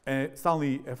 and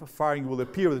suddenly a firing will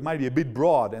appear. It might be a bit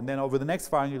broad, and then over the next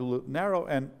firing it will narrow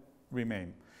and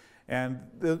remain. And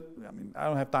I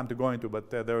don't have time to go into, but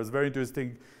there was very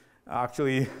interesting,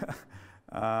 actually,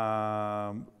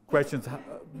 questions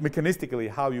mechanistically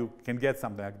how you can get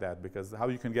something like that, because how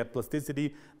you can get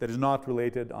plasticity that is not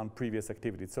related on previous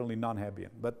activity. It's certainly non-Hebbian,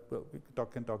 but we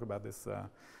can talk about this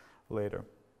later.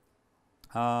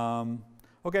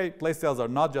 Okay, place cells are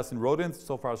not just in rodents.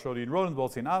 So far I showed you in rodents, but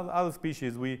also in other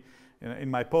species. In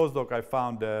my postdoc, I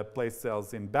found place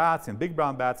cells in bats, in big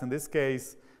brown bats in this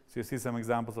case. So you see some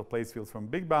examples of place fields from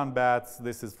big brown bats.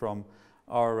 This is from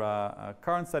our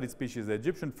current studied species, the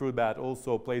Egyptian fruit bat,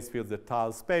 also place fields that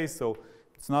tile space. So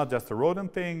it's not just a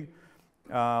rodent thing.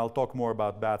 I'll talk more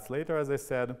about bats later, as I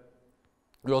said.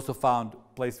 We also found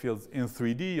place fields in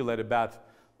 3D. You let a bat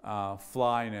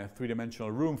fly in a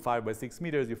three-dimensional room, 5 by 6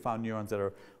 meters. You found neurons that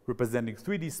are representing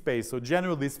 3D space. So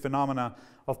generally, this phenomena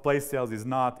of place cells is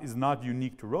not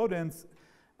unique to rodents.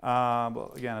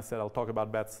 Well, again, I said I'll talk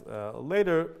about bats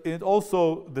later. It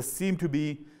also, there seem to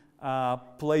be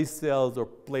place cells or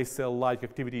place cell-like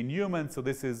activity in humans. So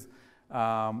this is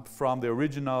from the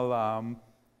original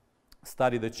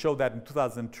study that showed that in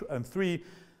 2003.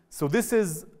 So this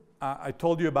is, I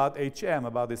told you about HM,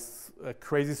 about this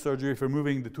crazy surgery for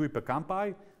removing the 2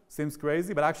 hippocampi. Seems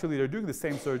crazy, but actually they're doing the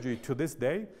same surgery to this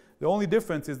day. The only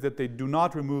difference is that they do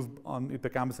not remove on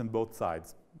hippocampus on both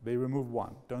sides. They remove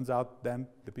one. Turns out then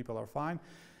the people are fine.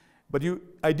 But you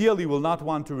ideally will not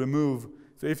want to remove,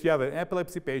 so if you have an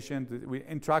epilepsy patient with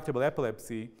intractable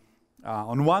epilepsy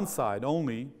on one side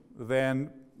only, then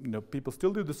people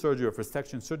still do the surgery of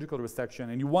resection, surgical resection,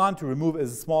 and you want to remove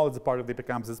as small as a part of the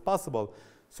hippocampus as possible.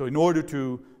 So in order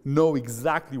to know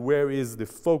exactly where is the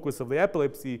focus of the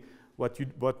epilepsy, what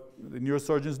the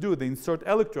neurosurgeons do, they insert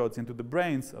electrodes into the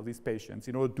brains of these patients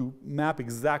in order to map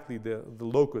exactly the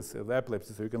locus of the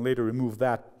epilepsy, so you can later remove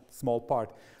that small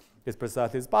part as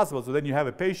precisely as possible. So then you have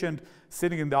a patient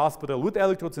sitting in the hospital with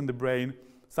electrodes in the brain,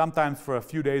 sometimes for a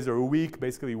few days or a week,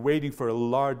 basically waiting for a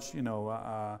large,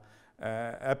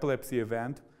 epilepsy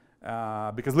event.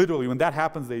 Because literally, when that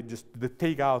happens, they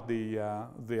take out the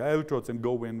electrodes and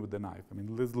go in with the knife. I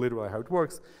mean, this is literally how it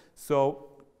works. So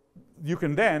you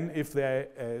can then, if the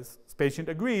patient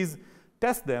agrees,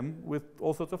 test them with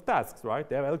all sorts of tasks, right?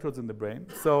 They have electrodes in the brain.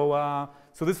 So,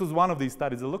 so this was one of these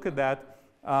studies. A look at that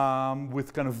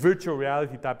with kind of virtual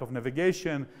reality type of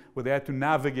navigation, where they had to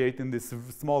navigate in this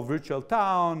small virtual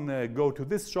town, go to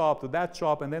this shop, to that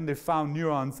shop, and then they found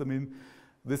neurons. I mean,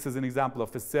 this is an example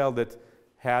of a cell that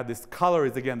had this color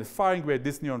is again the firing rate.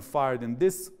 This neuron fired in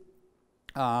this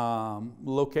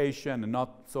location and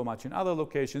not so much in other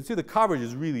locations. See, the coverage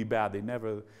is really bad.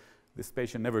 This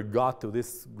patient never got to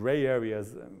this gray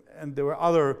areas. And there were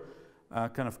other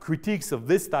kind of critiques of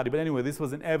this study. But anyway, this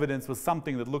was an evidence, was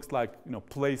something that looks like,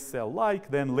 place cell-like.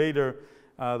 Then later,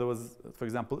 there was, for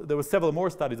example, there were several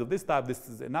more studies of this type. This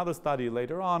is another study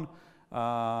later on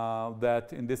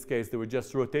that in this case, they were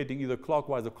just rotating either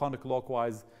clockwise or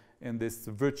counterclockwise in this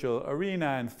virtual arena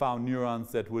and found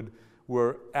neurons that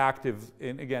were active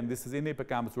in, again, this is in the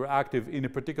hippocampus, were active in a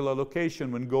particular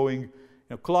location when going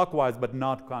clockwise but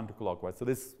not counterclockwise. So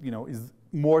this is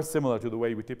more similar to the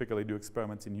way we typically do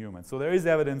experiments in humans. So there is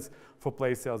evidence for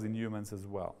place cells in humans as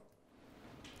well.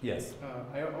 Yes?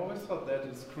 I always thought that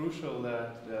it's crucial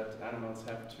that animals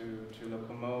have to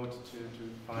locomote, to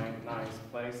find nice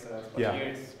places, but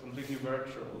here it's completely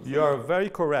virtual. You are very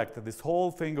correct. This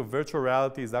whole thing of virtual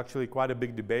reality is actually quite a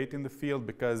big debate in the field,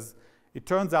 because it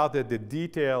turns out that the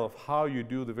detail of how you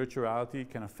do the virtual reality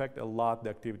can affect a lot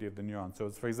the activity of the neuron. So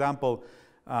for example,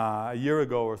 a year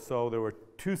ago or so, there were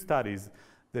 2 studies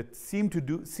that seem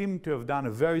to have done a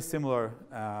very similar,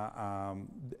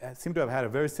 seem to have had a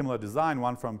very similar design.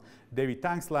 One from David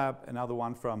Tang's lab, another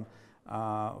one from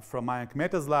Mayank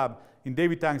Mehta's lab. In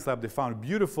David Tang's lab, they found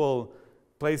beautiful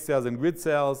place cells and grid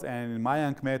cells, and in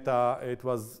Mayank Mehta, it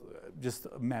was just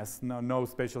a mess. No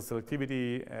spatial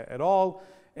selectivity at all.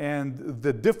 And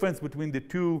the difference between the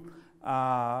two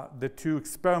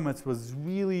experiments was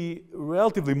really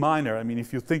relatively minor. I mean,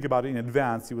 if you think about it in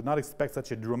advance, you would not expect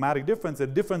such a dramatic difference. The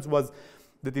difference was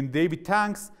that in David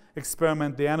Tang's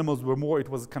experiment, the animals were more, it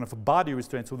was kind of a body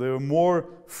restraint, so they were more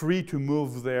free to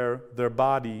move their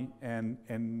body and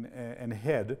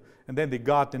head, and then they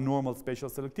got the normal spatial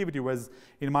selectivity, whereas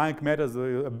in Mayank Mehta's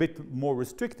a bit more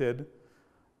restricted.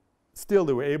 Still,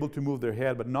 they were able to move their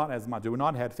head, but not as much. They were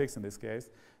not head fixed in this case.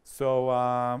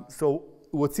 So, so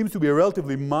what seems to be a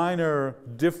relatively minor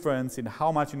difference in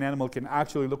how much an animal can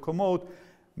actually locomote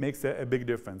makes a big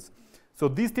difference. So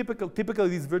these typically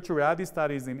these virtual reality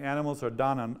studies in animals are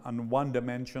done on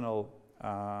one-dimensional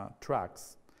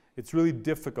tracks. It's really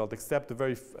difficult, except the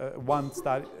very one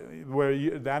study where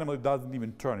the animal doesn't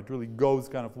even turn. It really goes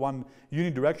kind of one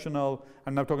unidirectional.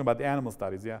 I'm not talking about the animal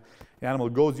studies. Yeah, the animal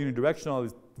goes unidirectional,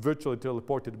 is virtually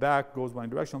teleported back, goes one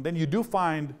directional. Then you do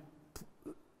find,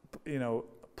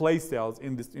 place cells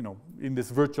in this, in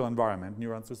this virtual environment.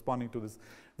 Neurons responding to this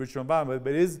virtual environment,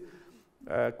 but it is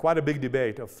quite a big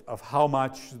debate of how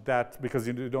much that, because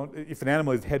you don't, if an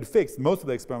animal is head fixed, most of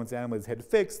the experiments, the animal is head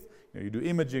fixed, you do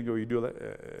imaging or you do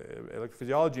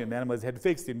electrophysiology and the animal is head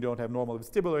fixed, you don't have normal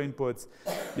vestibular inputs,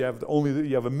 you have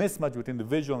a mismatch between the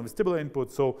visual and vestibular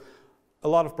inputs, so a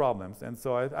lot of problems. And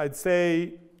so I'd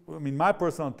say, I mean, my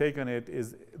personal take on it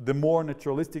is the more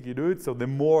naturalistic you do it, so the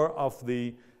more of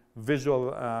the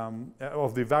visual,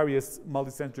 of the various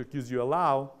multisensory cues you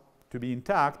allow to be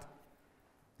intact,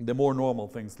 the more normal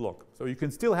things look. So you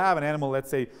can still have an animal, let's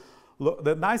say,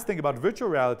 the nice thing about virtual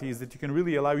reality is that you can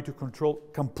really allow you to control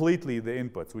completely the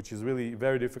inputs, which is really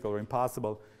very difficult or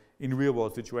impossible in real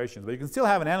world situations. But you can still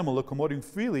have an animal locomoting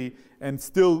freely and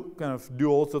still kind of do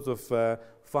all sorts of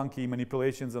funky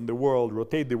manipulations on the world,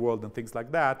 rotate the world and things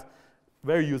like that.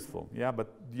 Very useful, yeah,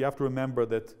 but you have to remember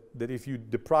that if you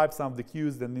deprive some of the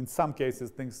cues, then in some cases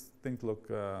things look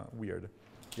weird,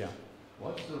 yeah.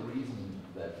 What's the reason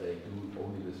that they do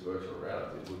only this virtual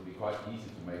reality? It would be quite easy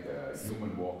to make a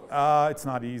human walk. It's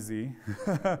not easy.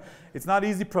 It's not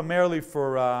easy primarily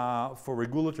for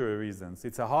regulatory reasons.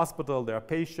 It's a hospital, there are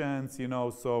patients, you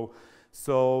know, so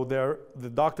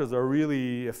the doctors are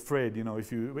really afraid, you know,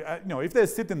 if they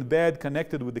sit in bed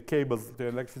connected with the cables to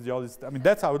an electrophysiology, I mean,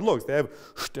 that's how it looks. They have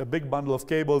a big bundle of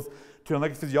cables to an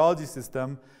electrophysiology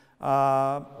system.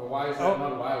 Why is that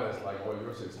not wireless like all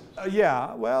your systems?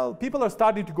 Yeah, well, people are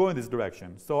starting to go in this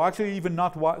direction. So actually even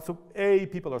not,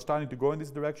 people are starting to go in this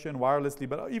direction wirelessly,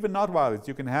 but even not wireless.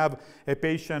 You can have a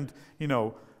patient, you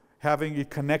know, having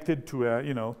it connected to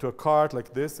a cart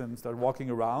like this and start walking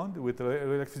around with the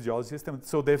electrophysiology system.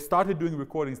 So they've started doing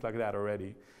recordings like that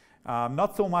already.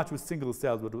 Not so much with single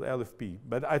cells, but with LFP.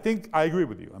 But I think, I agree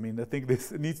with you. I mean, I think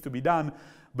this needs to be done,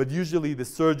 but usually the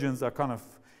surgeons are kind of,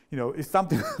 you know, if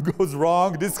something goes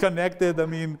wrong, disconnected, I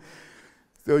mean,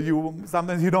 so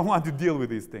sometimes you don't want to deal with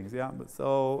these things, yeah. But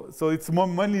so it's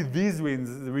mainly these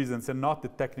reasons and not the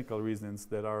technical reasons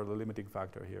that are the limiting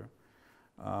factor here.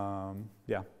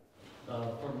 Yeah.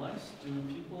 For mice, do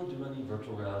people do any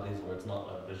virtual realities where it's not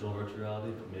a visual virtual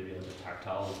reality, but maybe like a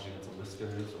tactile, looking at some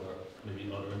whiskers, or maybe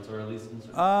odorants are released?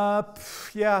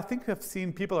 Yeah, I think I've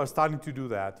seen people are starting to do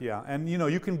that, yeah. And you know,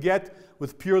 you can get,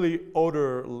 with purely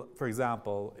odor, for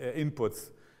example,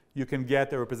 inputs, you can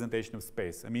get a representation of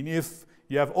space. I mean, if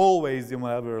you have always, you know,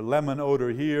 have a lemon odor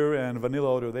here and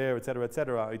vanilla odor there, et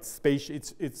cetera,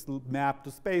 it's mapped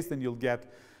to space, then you'll get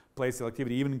place cell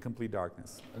activity even in complete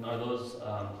darkness. And are those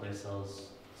place cells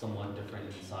somewhat different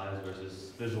in size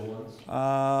versus visual ones?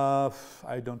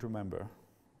 I don't remember.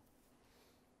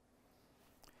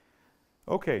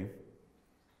 Okay.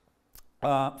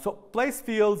 So place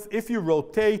fields, if you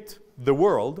rotate the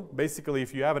world, basically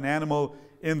if you have an animal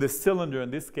in the cylinder,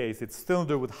 in this case, it's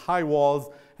cylinder with high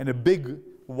walls and a big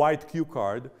white cue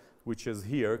card, which is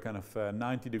here, kind of a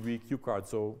 90-degree cue card,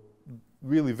 so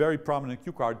really very prominent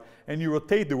cue card, and you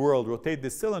rotate the world, rotate the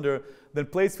cylinder, then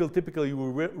place field typically you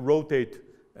will rotate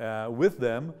with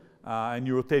them, and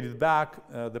you rotate it back,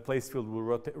 the place field will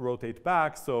rotate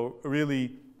back, so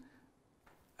really,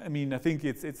 I mean, I think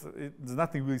there's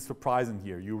nothing really surprising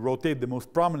here. You rotate the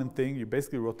most prominent thing, you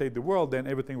basically rotate the world, then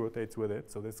everything rotates with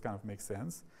it, so this kind of makes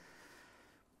sense.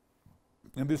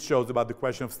 And this shows about the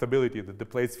question of stability, that the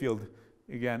place field,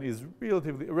 again, is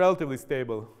relatively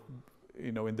stable,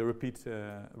 you know, in the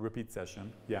repeat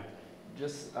session. Yeah.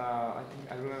 Just, I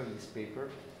think I remember this paper.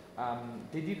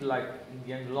 They did like in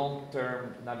the end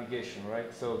long-term navigation,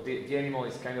 right? So the animal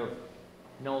is kind of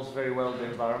knows very well the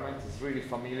environment, is really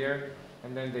familiar,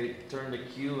 and then they turn the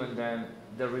cue, and then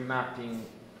the remapping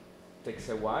takes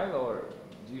a while. Or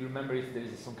do you remember if there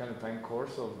is some kind of time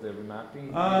course of the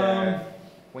remapping?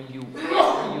 When you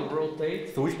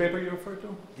rotate. So which paper you refer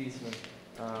to? This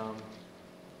one.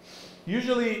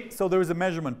 Usually, so there is a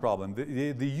measurement problem.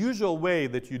 The usual way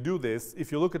that you do this,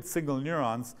 if you look at single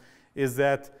neurons, is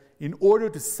that in order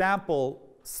to sample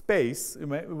space,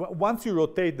 once you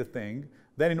rotate the thing,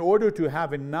 then in order to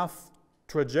have enough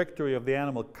trajectory of the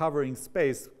animal covering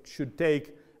space should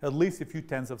take at least a few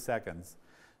tenths of seconds.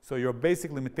 So your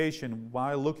basic limitation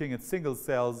while looking at single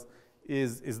cells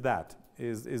is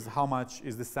how much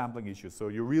is the sampling issue. So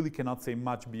you really cannot say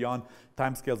much beyond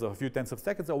timescales of a few tenths of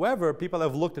seconds. However, people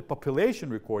have looked at population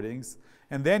recordings,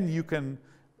 and then you can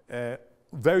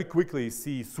very quickly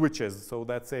see switches. So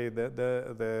let's say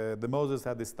the Moses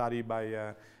had this study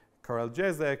by Karel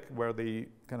Jezek, where they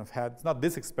kind of had, it's not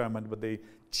this experiment, but they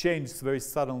changed very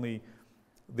suddenly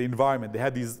the environment. They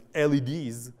had these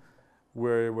LEDs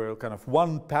where kind of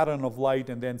one pattern of light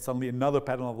and then suddenly another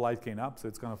pattern of light came up. So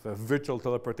it's kind of a virtual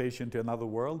teleportation to another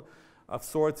world of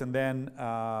sorts. And then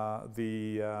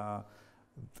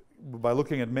by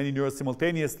looking at many neurons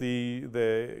simultaneously,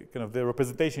 the kind of the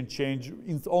representation change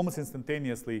almost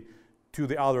instantaneously to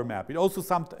the outer map. It also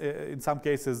in some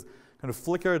cases kind of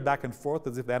flickered back and forth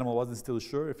as if the animal wasn't still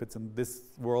sure if it's in this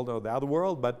world or the other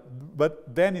world,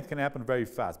 but then it can happen very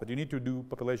fast. But you need to do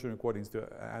population recordings to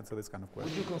answer this kind of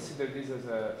question. Would you consider this as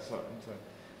a,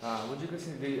 would you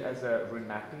consider this as a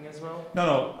remapping as well?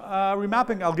 No.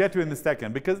 Remapping I'll get to in a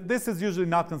second, because this is usually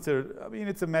not considered, I mean,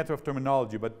 it's a matter of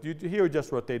terminology, but here you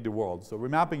just rotate the world. So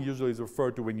remapping usually is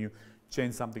referred to when you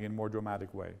change something in a more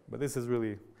dramatic way. But this is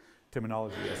really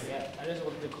terminology. Yes. Yeah, I just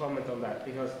wanted to comment on that,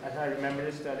 because as I remember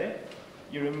the study,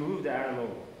 you remove the animal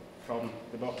from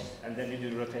the box and then you do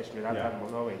the rotation without the animal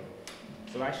knowing.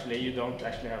 So actually you don't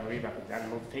actually have a remapping. The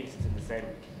animal thinks it's in the same,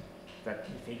 that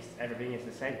he thinks everything is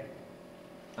the same.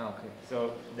 Ah, okay.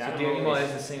 So the animal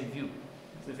has the same view.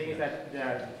 So the thing is that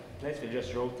the place will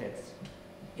just rotates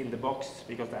in the box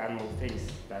because the animal thinks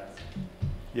that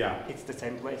it's the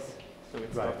same place. So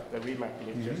it's not the remapping,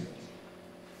 it's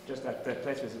just that the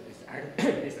place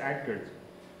is anchored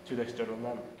to the external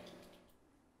map.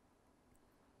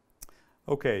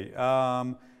 Okay.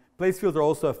 Place fields are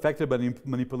also affected by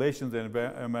manipulations in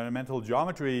environmental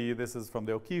geometry. This is from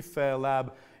the O'Keefe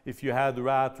lab. If you had the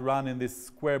rat run in this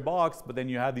square box, but then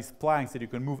you had these planks that you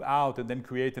can move out and then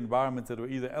create environments that were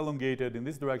either elongated in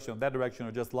this direction or that direction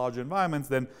or just larger environments,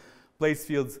 then place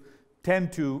fields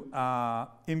tend to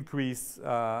increase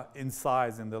in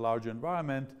size in the larger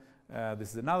environment. This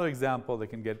is another example. They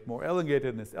can get more elongated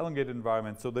in this elongated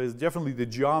environment. So there's definitely the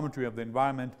geometry of the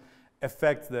environment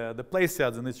affects the place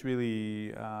cells, and it's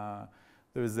really,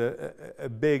 there's a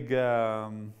big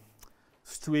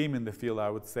stream in the field, I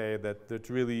would say, that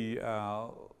really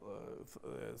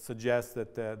suggests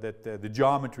that the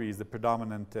geometry is the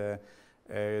predominant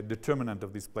determinant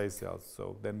of these place cells.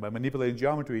 So then by manipulating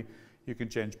geometry, you can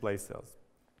change place cells.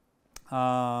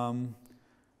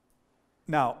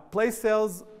 Now, place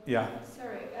cells,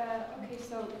 Sorry, okay,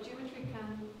 so geometry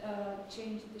can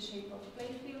change the shape of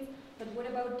plane fields, but what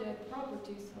about the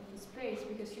properties of the space?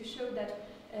 Because you showed that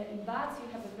in bats you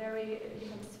have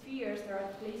spheres, there are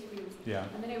place fields. Yeah.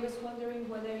 And then I was wondering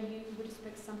whether you would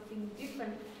expect something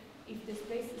different if the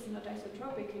space is not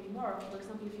isotropic anymore. For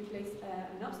example, if you place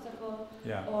an obstacle,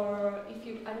 or if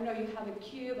you, I don't know, you have a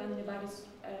cube and the bat is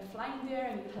flying there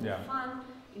and you have fun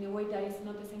in a way that is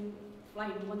not the same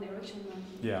flying in one direction.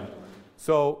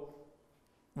 So,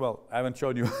 well, I haven't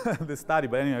shown you this study,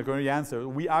 but anyway, I'm going to answer.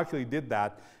 We actually did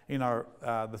that in our,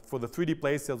 for the 3D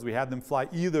place cells. We had them fly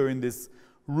either in this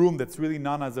room that's really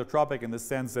non-isotropic in the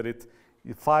sense that it's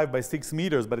 5 by 6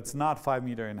 meters, but it's not 5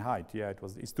 meters in height.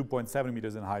 It's 2.7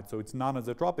 meters in height, so it's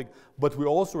non-isotropic. But we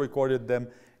also recorded them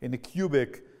in a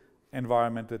cubic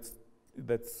environment that's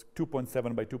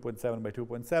 2.7 by 2.7 by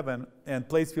 2.7, and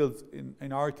place fields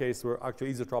in our case were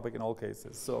actually isotropic in all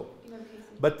cases. So,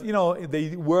 but you know,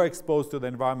 they were exposed to the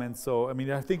environment. So I mean,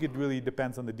 I think it really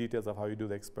depends on the details of how you do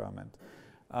the experiment.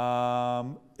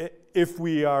 If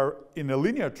we are in a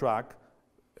linear track,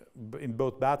 in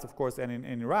both bats, of course, and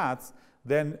in rats,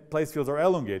 then place fields are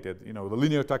elongated. You know, the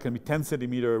linear track can be 10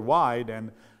 centimeter wide, and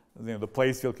you know, the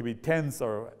place field can be tens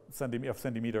of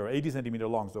centimeter or 80 centimeter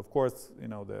long. So of course, you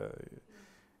know,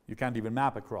 you can't even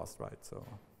map across, right? So,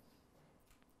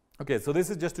 okay, so this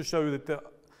is just to show you that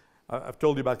I've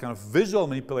told you about kind of visual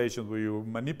manipulations where you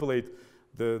manipulate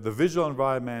the visual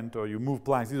environment or you move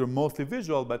planks. These are mostly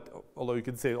visual, but although you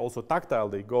can say also tactile,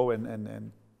 they go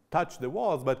and touch the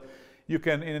walls. But you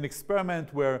can, in an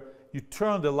experiment where you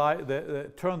turn the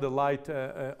light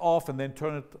off and then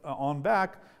turn it on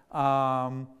back,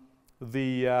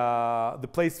 the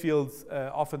place fields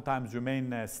oftentimes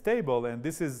remain stable, and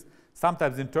this is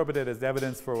sometimes interpreted as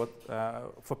evidence for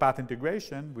path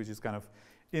integration, which is kind of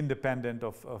independent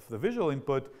of the visual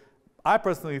input. I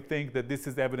personally think that this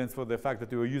is evidence for the fact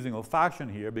that we were using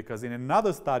olfaction here, because in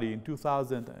another study in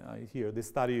 2000, this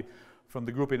study from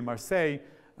the group in Marseille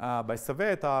by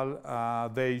Savet et al.,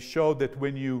 they showed that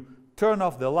when you turn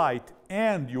off the light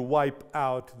and you wipe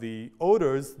out the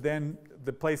odors, then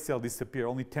the place cell disappear.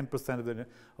 Only 10%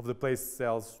 of the place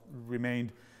cells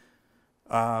remained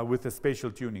with the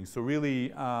spatial tuning. So really,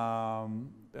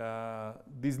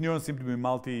 these neurons seem to be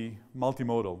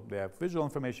multimodal. They have visual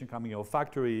information coming,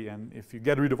 olfactory, and if you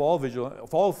get rid of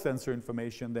all sensor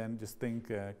information, then just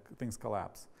think things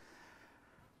collapse.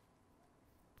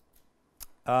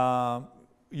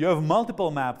 You have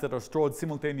multiple maps that are stored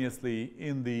simultaneously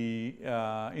in the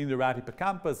rat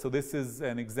hippocampus. So this is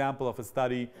an example of a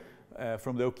study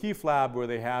from the O'Keefe lab where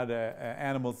they had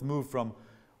animals move from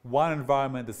one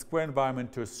environment, a square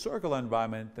environment, to a circular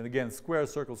environment, and again, square,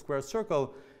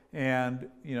 circle, And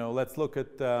let's look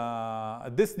at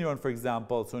this neuron, for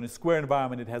example. So in a square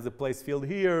environment, it has a place field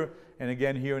here, and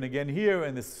again here, and again here.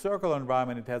 In the circular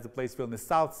environment, it has a place field on the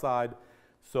south side.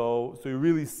 So you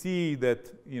really see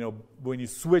that when you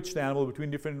switch the animal between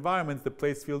different environments, the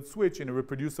place field switch in a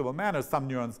reproducible manner. Some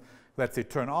neurons, let's say,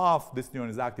 turn off. This neuron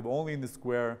is active only in the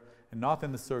square and not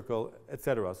in the circle,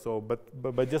 etc. So,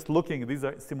 but by just looking, these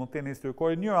are simultaneously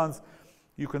recorded neurons.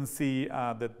 You can see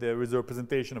that there is a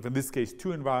representation of, in this case,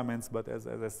 2 environments, but as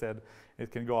I said, it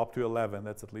can go up to 11.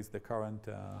 That's at least the current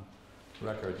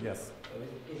record. Yes? So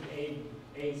is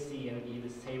A, C, and E the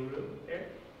same room there?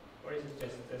 Or is it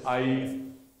just a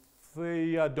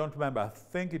I don't remember. I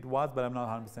think it was, but I'm not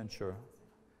 100% sure.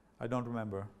 I don't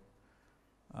remember.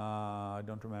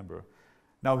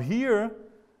 Now here,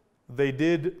 they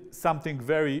did something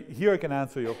here I can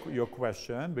answer your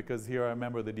question, because here I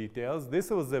remember the details. This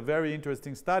was a very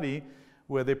interesting study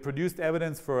where they produced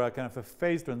evidence for a kind of a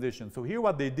phase transition. So here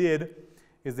what they did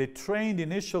is they trained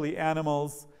initially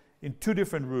animals in 2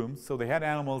 different rooms. So they had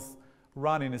animals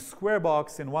run in a square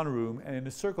box in one room and in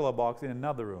a circular box in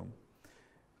another room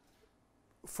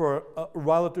for a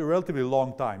relatively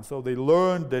long time. So they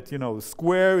learned that,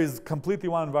 square is completely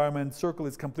one environment, circle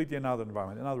is completely another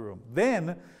environment, another room.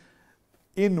 Then,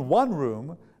 in one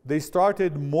room, they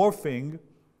started morphing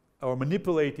or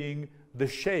manipulating the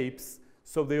shapes,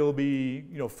 so they will be,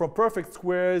 from perfect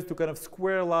squares to kind of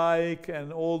square-like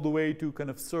and all the way to kind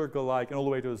of circle-like and all the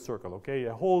way to the circle, okay?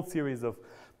 A whole series of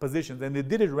positions, and they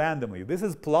did it randomly. This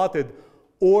is plotted,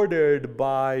 ordered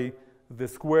by the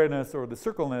squareness or the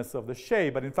circleness of the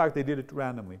shape, but in fact they did it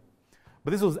randomly.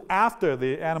 But this was after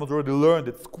the animals already learned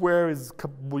that square is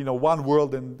one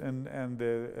world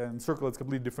and circle is a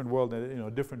completely different world in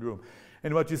a different room.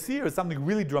 And what you see here is something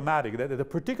really dramatic, that at a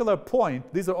particular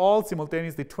point, these are all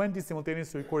simultaneously, 20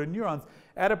 simultaneously recorded neurons,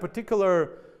 at a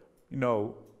particular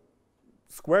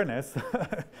squareness,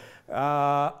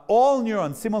 all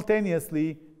neurons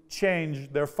simultaneously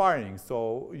change their firing.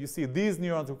 So you see these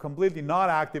neurons were completely not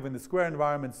active in the square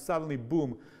environment, suddenly,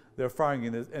 boom, they're firing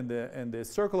in the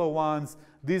circular ones.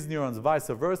 These neurons, vice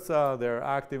versa, they're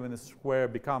active in the square,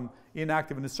 become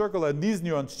inactive in the circular, and these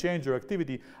neurons change their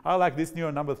activity. I like this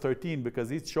neuron number 13 because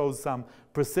it shows some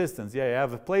persistence. Yeah, you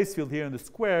have a place field here in the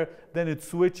square, then it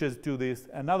switches to this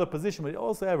another position, but you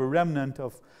also have a remnant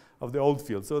of the old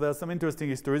field. So there's some interesting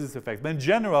hysteresis effects. But in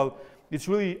general, it's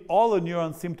really all the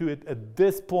neurons seem to, at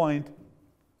this point,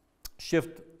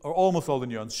 shift, or almost all the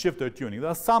neurons shift their tuning. There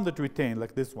are some that retain,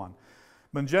 like this one.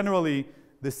 But generally,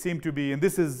 they seem to be, and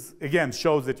this is, again,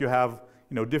 shows that you have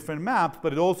different maps,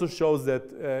 but it also shows that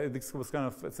this was kind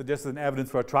of suggests an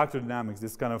evidence for attractor dynamics,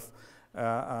 this kind of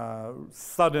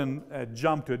sudden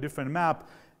jump to a different map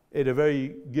at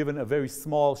given a very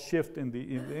small shift in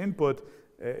the input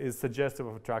is suggestive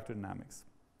of attractor dynamics.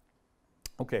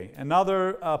 Okay,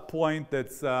 another point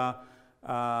that's kind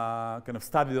of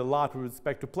studied a lot with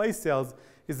respect to place cells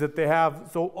is that they have,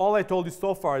 so all I told you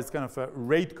so far is kind of a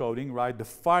rate coding, right? The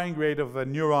firing rate of a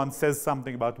neuron says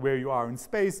something about where you are in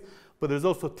space, but there's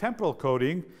also temporal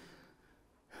coding.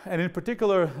 And in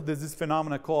particular, there's this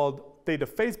phenomena called theta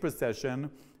phase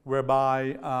precession,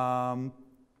 whereby,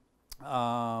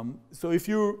 so if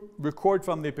you record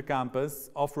from the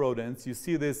hippocampus of rodents, you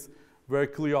see this very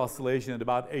clear oscillation at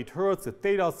about 8 hertz, a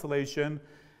theta oscillation,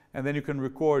 and then you can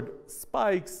record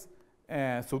spikes.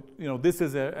 So this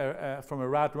is from a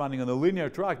rat running on a linear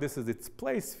track. This is its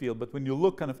place field. But when you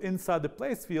look kind of inside the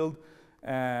place field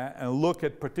and look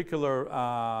at particular,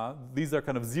 these are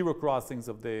kind of zero crossings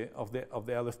of the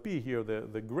LFP here,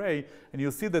 the gray, and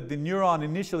you'll see that the neuron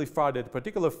initially fired at a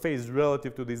particular phase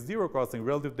relative to this zero crossing,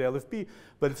 relative to the LFP,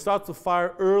 but it starts to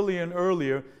fire earlier and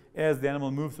earlier as the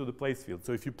animal moves through the place field.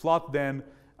 So if you plot then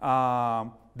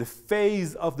the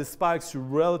phase of the spikes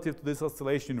relative to this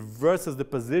oscillation versus the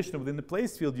position within the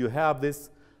place field, you have this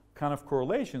kind of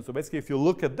correlation. So basically, if you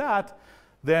look at that,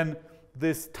 then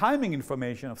this timing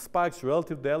information of spikes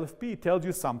relative to the LFP tells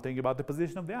you something about the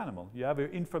position of the animal. You have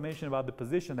information about the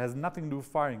position that has nothing to do with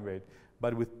firing rate,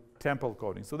 but with temporal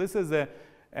coding. So this is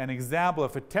an example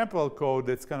of a temporal code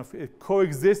that's kind of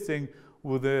coexisting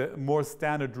with a more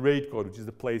standard rate code, which is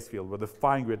the place field, where the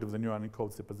firing rate of the neuron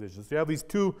encodes the position. So you have these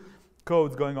two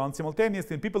codes going on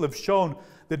simultaneously, and people have shown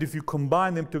that if you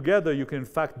combine them together, you can in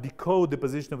fact decode the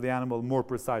position of the animal more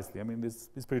precisely. I mean, this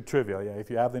is pretty trivial. Yeah, if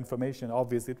you have the information,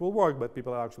 obviously it will work, but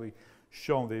people have actually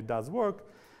shown that it does work.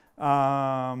 As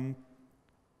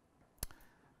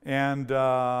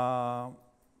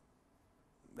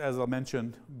I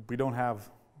mentioned, we don't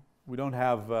have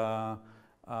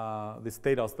this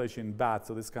theta oscillation in bats,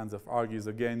 so this kind of argues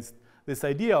against this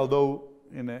idea, although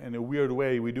in a weird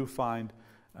way we do find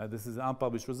This is an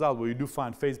unpublished result where you do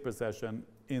find phase precession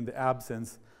in the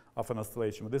absence of an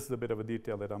oscillation. But this is a bit of a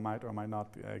detail that I might or might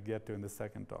not get to in the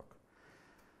second talk.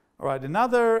 All right,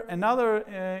 another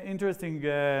interesting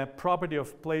property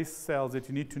of place cells that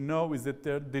you need to know is that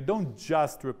they don't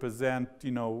just represent,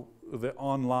 you know, the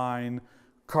online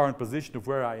current position of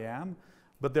where I am,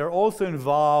 but they're also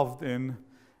involved in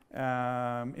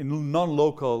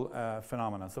non-local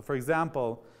phenomena. So, for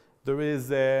example, there is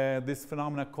this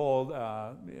phenomena called,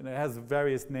 it has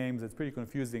various names, it's pretty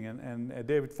confusing, and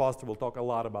David Foster will talk a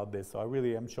lot about this. So I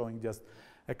really am showing just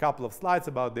a couple of slides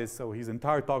about this, so his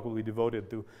entire talk will be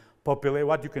devoted to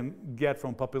what you can get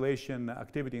from population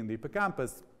activity in the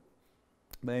hippocampus.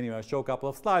 But anyway, I'll show a couple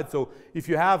of slides. So if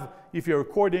you're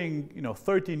recording, you know,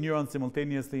 30 neurons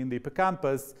simultaneously in the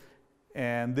hippocampus,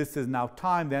 and this is now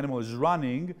time, the animal is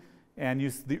running, and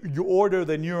you order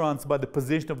the neurons by the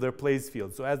position of their place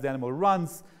field. So as the animal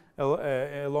runs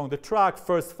along the track,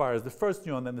 first fires the first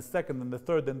neuron, then the second, then the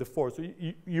third, then the fourth. So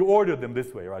you order them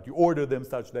this way, right? You order them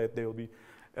such that they will be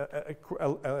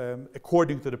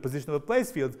according to the position of the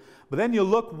place fields. But then you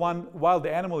look while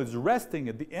the animal is resting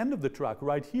at the end of the track,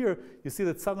 right here, you see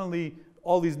that suddenly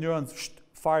all these neurons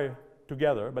fire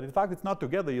together. But in fact, it's not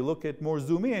together. You look at more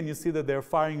zoom in, you see that they're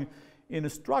firing in a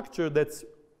structure that's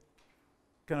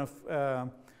kind of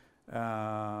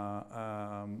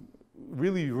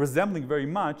really resembling very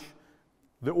much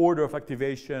the order of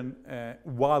activation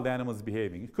while the animal is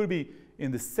behaving. It could be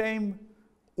in the same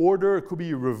order, it could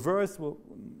be reverse. We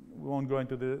won't go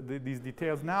into these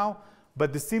details now,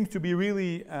 but this seems to be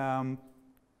really a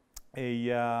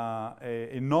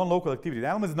non-local activity. The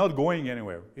animal is not going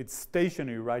anywhere. It's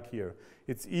stationary right here.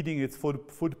 It's eating its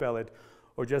food pellet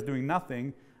or just doing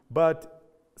nothing, but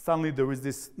suddenly there is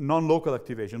this non-local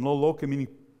activation. Non-local meaning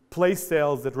place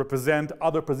cells that represent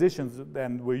other positions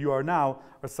than where you are now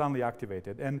are suddenly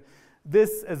activated. And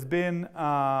this has been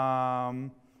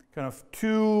kind of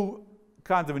two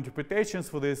kinds of interpretations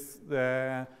for this,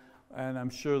 and I'm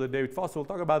sure that David Foster will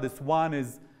talk about this. One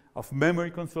is of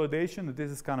memory consolidation, that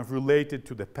this is kind of related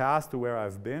to the past, to where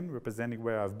I've been, representing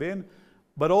where I've been,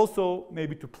 but also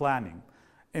maybe to planning.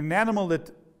 An animal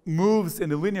that moves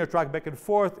in a linear track back and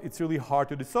forth, it's really hard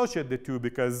to dissociate the two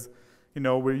because, you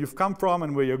know, where you've come from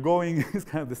and where you're going is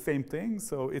kind of the same thing,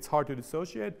 so it's hard to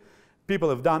dissociate. People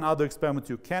have done other experiments,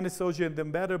 you can dissociate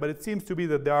them better, but it seems to be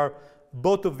that there are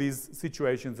both of these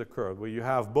situations occur, where you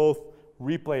have both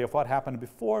replay of what happened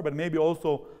before, but maybe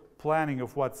also planning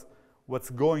of what's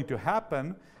going to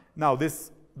happen. Now,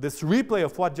 this replay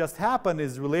of what just happened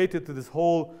is related to this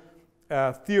whole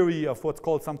theory of what's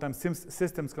called sometimes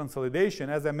systems consolidation.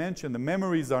 As I mentioned, the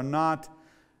memories are not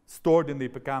stored in the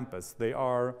hippocampus. They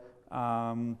are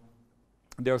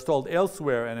stored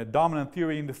elsewhere, and a dominant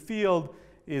theory in the field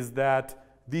is that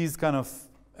these kind of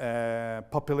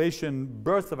population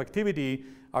bursts of activity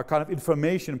are kind of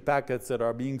information packets that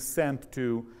are being sent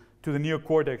to the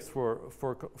neocortex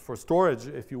for storage,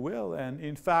 if you will. And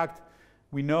in fact,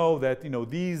 we know that, you know,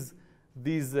 these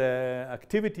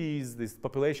activities, this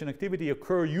population activity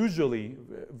occur usually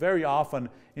very often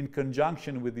in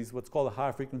conjunction with these what's called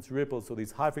high frequency ripples, so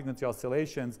these high frequency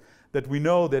oscillations that we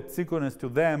know that synchronous to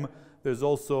them, there's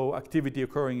also activity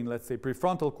occurring in, let's say,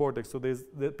 prefrontal cortex. So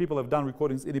people have done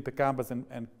recordings in hippocampus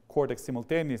and cortex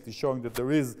simultaneously, showing that there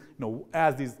is, you know,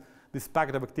 as this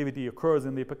packet of activity occurs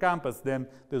in the hippocampus, then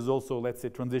there's also, let's say,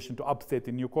 transition to upstate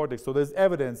in neocortex. So there's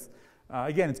evidence,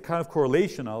 again, it's kind of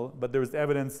correlational, but there is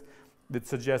evidence that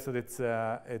suggests that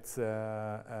it's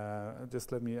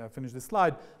just let me finish this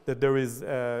slide, that there is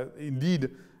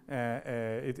indeed,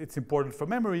 it's important for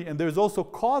memory, and there's also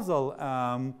causal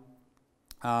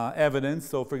evidence.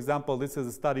 So, for example, this is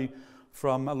a study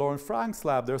from Lauren Frank's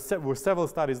lab. There were several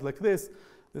studies like this.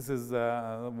 This is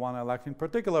one I like in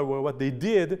particular, where what they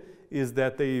did is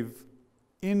that they've,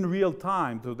 in real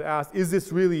time, to ask, is this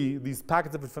really these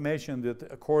packets of information that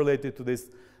are correlated to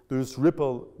this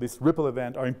ripple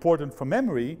event are important for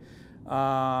memory?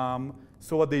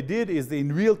 So what they did is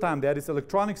in real time, they had this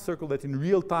electronic circle that in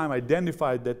real time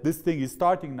identified that this thing is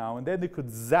starting now, and then they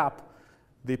could zap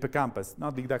the hippocampus.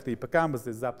 Not exactly hippocampus,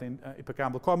 they zapped the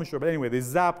hippocampal commissure, but anyway, they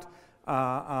zapped,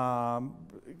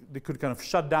 they could kind of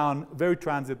shut down very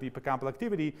transient the hippocampal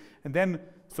activity. And then,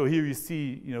 so here you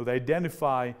see, you know, they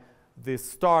identify this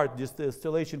start, just the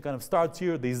oscillation kind of starts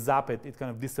here, they zap it, it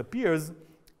kind of disappears.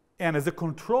 And as a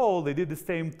control, they did the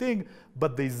same thing,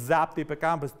 but they zapped the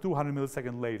hippocampus 200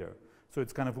 milliseconds later. So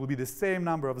it's kind of will be the same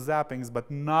number of zappings, but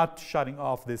not shutting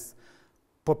off this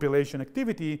population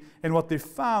activity. And what they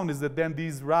found is that then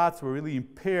these rats were really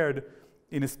impaired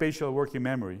in a spatial working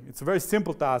memory. It's a very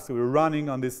simple task. We were running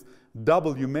on this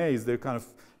W maze. The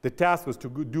task was to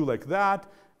do like that,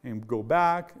 and go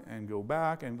back, and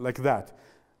like that.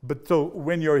 But so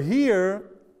when you're here,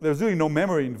 there's really no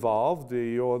memory involved.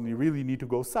 You only really need to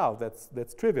go south.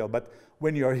 That's trivial. But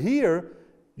when you're here,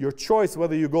 your choice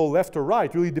whether you go left or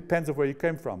right really depends on where you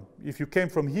came from. If you came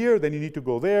from here, then you need to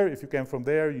go there. If you came from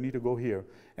there, you need to go here.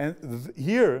 And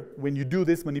here, when you do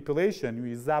this manipulation,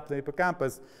 you zap the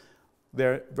hippocampus,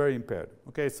 they're very impaired.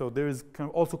 Okay, so there is kind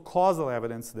of also causal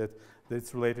evidence that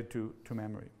it's related to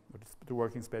memory, to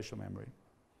working spatial memory,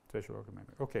 spatial working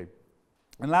memory. Okay,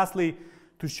 and lastly,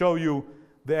 to show you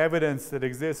the evidence that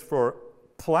exists for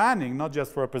planning, not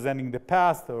just for representing the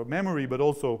past or memory, but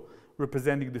also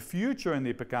representing the future in the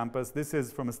hippocampus. This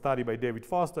is from a study by David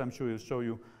Foster. I'm sure he'll show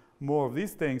you more of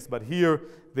these things, but here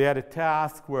they had a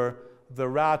task where the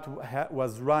rat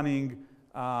was running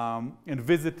and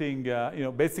visiting,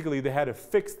 basically they had a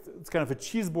fixed, it's kind of a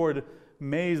cheeseboard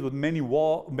maze with many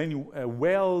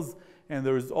wells, and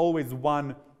there is always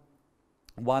one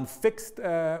fixed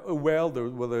well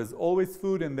where there's always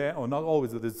food in there, or not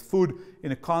always, but there's food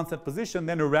in a constant position,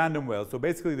 then a random well. So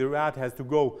basically the rat has to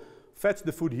go fetch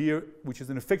the food here, which is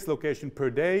in a fixed location per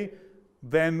day,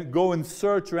 then go and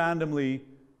search randomly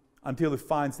until it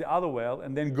finds the other well,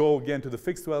 and then go again to the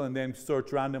fixed well, and then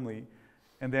search randomly.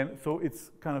 And then, so it's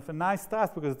kind of a nice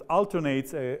task because it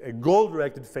alternates a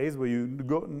goal-directed phase where you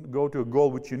go to a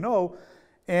goal which you know,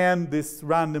 and this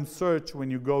random search when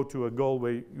you go to a goal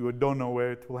where you don't know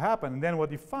where it will happen. And then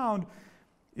what he found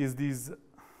is these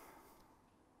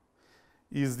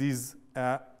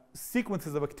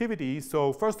sequences of activity.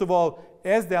 So first of all,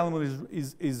 as the animal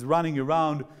is running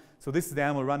around, so this is the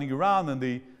animal running around, and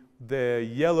the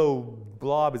yellow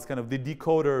blob is kind of the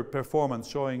decoder performance,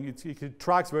 showing it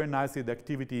tracks very nicely the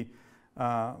activity.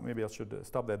 Maybe I should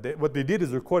stop that. What they did is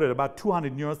recorded about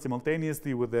 200 neurons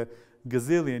simultaneously with a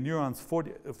gazillion neurons,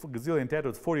 40 gazillion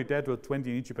tetrads, 40 tetrads, 20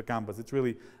 in each hippocampus. It's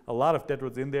really a lot of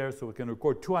tetrads in there, so we can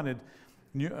record 200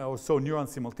 or so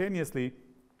neurons simultaneously.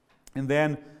 And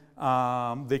then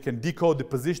they can decode the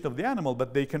position of the animal,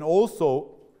 but they can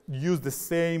also use the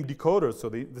same decoder, so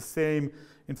the same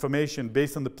information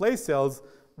based on the place cells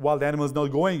while the animal is not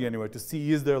going anywhere, to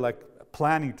see is there like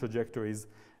planning trajectories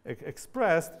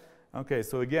expressed. Okay,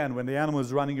 so again, when the animal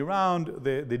is running around,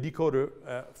 the decoder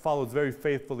follows very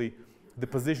faithfully the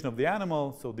position of the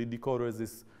animal. So the decoder is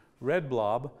this red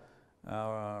blob,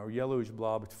 or yellowish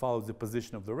blob. It follows the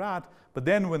position of the rat. But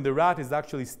then when the rat is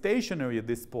actually stationary at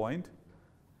this point,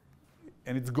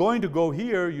 and it's going to go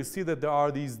here, you see that there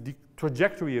are these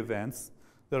trajectory events.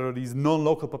 There are these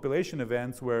non-local population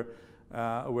events where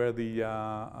the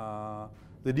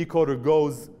decoder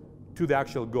goes to the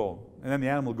actual goal, and then the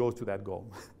animal goes to that goal.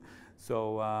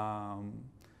 So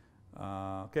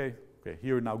okay,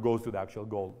 here it now goes to the actual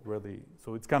goal.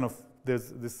 So it's kind of,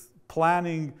 there's this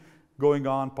planning going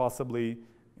on possibly,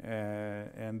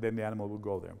 and then the animal will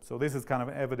go there. So this is kind of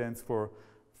evidence for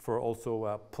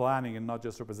also planning and not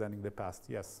just representing the past.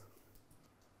 Yes?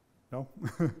 No?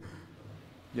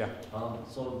 Yeah.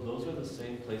 So those are the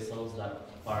same place cells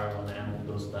that fire when the animal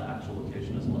goes to the actual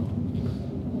location as well?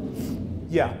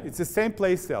 Yeah, it's the same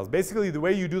place cells. Basically, the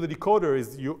way you do the decoder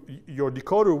is your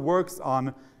decoder works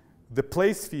on the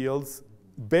place fields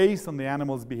based on the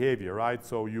animal's behavior, right?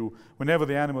 So whenever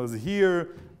the animal is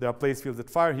here, there are place fields that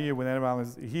fire here. When the animal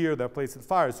is here, there are places that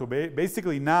fire. So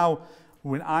basically now,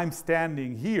 when I'm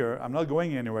standing here, I'm not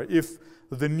going anywhere. If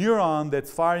the neuron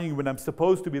that's firing when I'm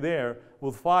supposed to be there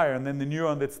will fire, and then the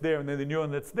neuron that's there, and then the neuron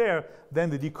that's there, then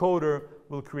the decoder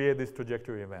will create these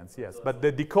trajectory events, yes. But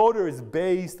the decoder is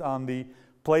based on the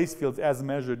place fields as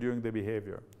measured during the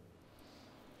behavior.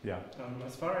 Yeah.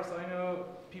 As far as I know,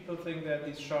 people think that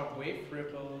these sharp wave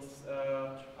ripples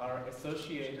are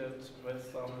associated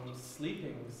with some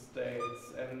sleeping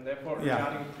states, and therefore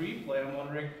regarding pre-play, I'm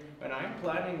wondering, when I'm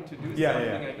planning to do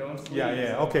something, I don't sleep.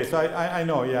 Okay, so I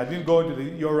know, I didn't go into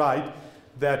you're right,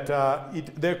 that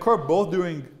they occur both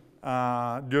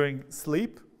during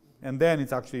sleep, and then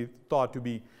it's actually thought to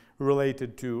be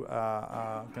related to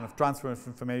kind of transfer of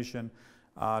information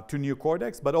to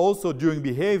neocortex, but also during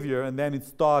behavior, and then it's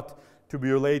thought to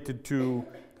be related to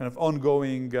kind of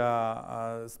ongoing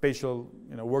spatial,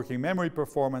 working memory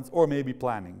performance, or maybe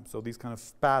planning. So these kind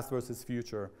of past versus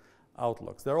future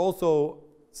outlooks. There are also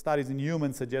studies in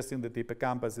humans suggesting that the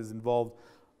hippocampus is involved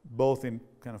both in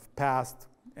kind of past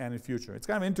and in future. It's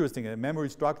kind of interesting, a memory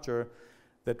structure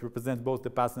that represents both the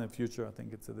past and the future. I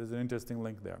think there's an interesting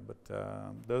link there, but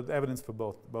there's evidence for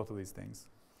both of these things.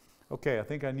 Okay, I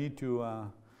think I need to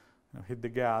hit the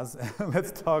gas.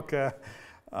 Let's talk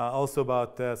also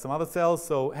about some other cells.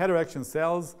 So heteroaction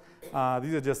cells,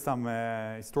 these are just some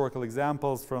historical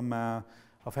examples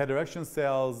of heteroaction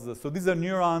cells. So these are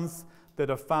neurons that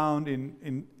are found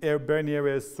in brain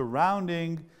areas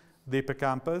surrounding the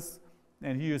hippocampus.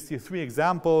 And here you see 3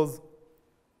 examples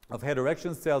of head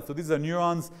erection cells. So these are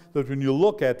neurons that when you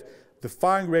look at the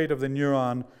firing rate of the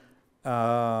neuron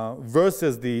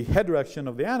versus the head erection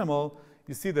of the animal,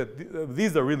 you see that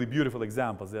these are really beautiful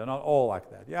examples. They're not all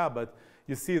like that, yeah, but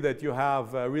you see that you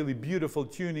have really beautiful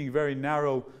tuning, very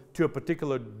narrow to a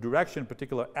particular direction,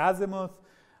 particular azimuth.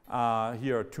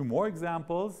 Here are 2 more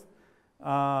examples.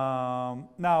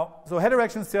 Now, so head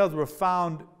erection cells were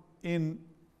found in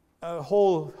a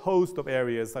whole host of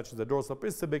areas, such as the dorsal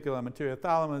presubicular, anterior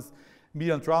thalamus,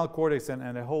 medial entorhinal cortex,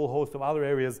 and a whole host of other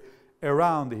areas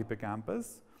around the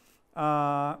hippocampus.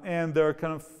 And they're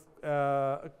kind of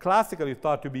classically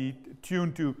thought to be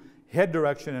tuned to head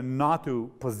direction and not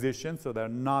to position. So they're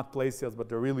not place cells, but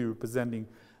they're really representing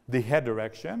the head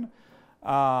direction.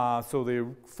 So they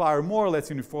fire more or less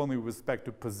uniformly with respect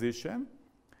to position.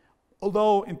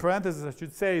 Although, in parentheses, I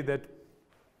should say that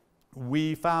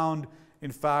we found,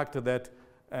 in fact, that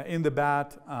in the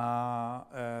bat,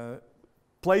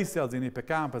 place cells in the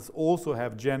hippocampus also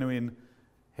have genuine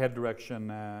head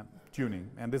direction tuning.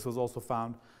 And this was also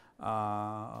found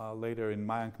later in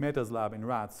Mayank Mehta's lab in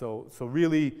rats. So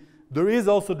really, there is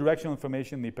also directional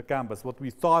information in the hippocampus. What we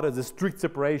thought as a strict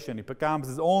separation, hippocampus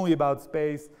is only about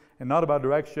space and not about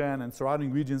direction, and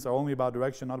surrounding regions are only about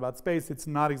direction, not about space. It's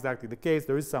not exactly the case.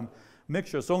 There is some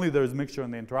mixture. Certainly there is mixture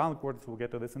in the entorhinal cortex. We'll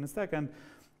get to this in a second.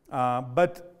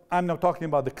 But I'm now talking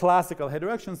about the classical head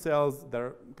erection cells that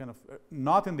are kind of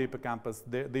not in the hippocampus.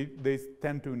 They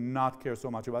tend to not care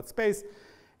so much about space.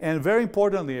 And very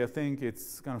importantly, I think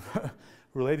it's kind of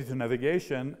related to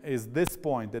navigation, is this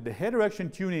point, that the head erection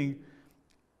tuning,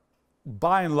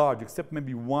 by and large, except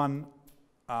maybe one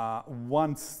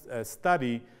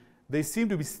study, they seem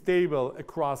to be stable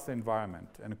across the environment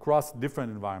and across different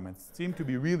environments, seem to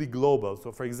be really global.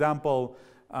 So for example,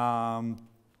 I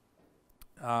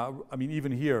mean,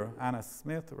 even here, Anna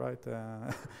Smith, right,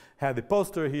 had the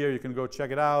poster here. You can go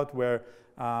check it out, where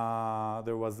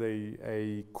there was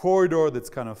a corridor that's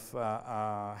kind of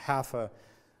half a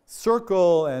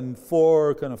circle and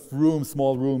 4 kind of rooms,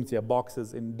 small rooms, yeah,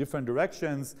 boxes in different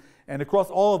directions. And across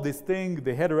all of this thing,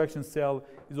 the head erection cell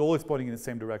is always pointing in the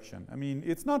same direction. I mean,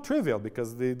 it's not trivial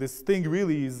because this thing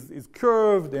really is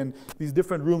curved and these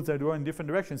different rooms are going in different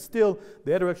directions. Still,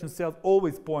 the head erection cells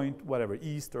always point, whatever,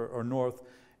 east or north.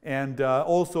 And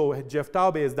also, Jeff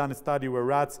Taube has done a study where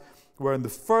rats were on the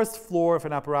first floor of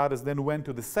an apparatus, then went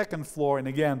to the second floor, and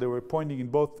again, they were pointing in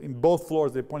both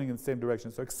floors, they're pointing in the same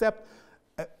direction. So except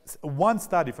one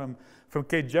study from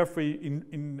Kate Jeffrey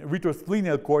in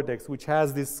retrosplenial cortex, which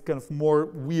has this kind of more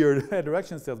weird head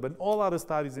erection cells, but in all other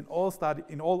studies, in all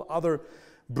other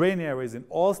brain areas, in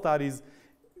all studies,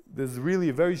 there's really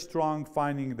a very strong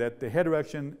finding that the head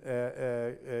erection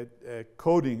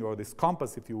coding, or this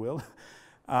compass, if you will,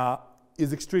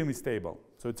 is extremely stable.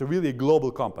 So it's really a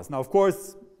global compass. Now, of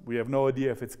course, we have no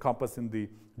idea if it's a compass in the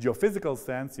geophysical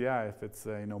sense, yeah, if it's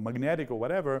magnetic or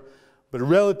whatever, but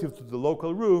relative to the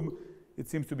local room, it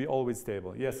seems to be always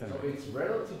stable. Yes, Henry? So it's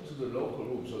relative to the local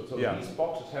room. So yeah. These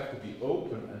boxes have to be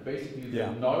open, and basically the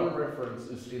null reference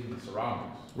is in the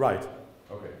surroundings. Right.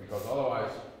 Okay, because otherwise,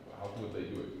 how could they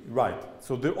do it? Right.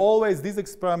 So these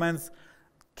experiments,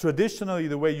 traditionally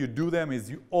the way you do them is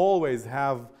you always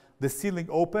have the ceiling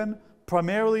open,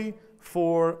 primarily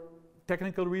for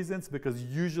technical reasons, because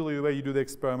usually the way you do the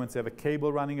experiments, you have a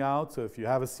cable running out. So if you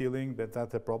have a ceiling,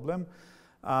 that's a problem.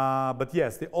 But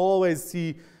yes, they always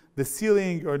see the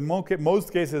ceiling, or in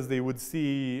most cases, they would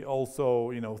see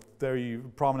also, very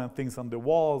prominent things on the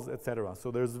walls, etc. So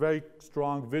there's very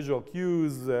strong visual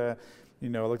cues,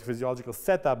 electrophysiological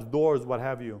setups, doors, what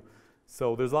have you.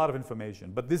 So there's a lot of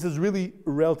information. But this is really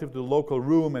relative to the local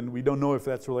room, and we don't know if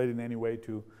that's related in any way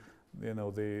to,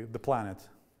 the planet.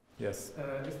 Yes?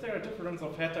 Is there a difference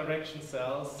of head erection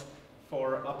cells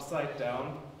for upside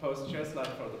down postures,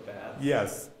 like for the bats?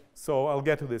 Yes. So I'll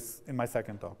get to this in my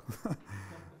second talk.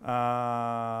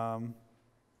 Now,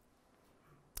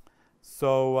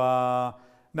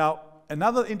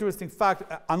 another interesting fact,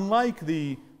 unlike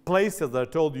the places that I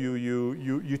told you,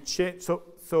 you change,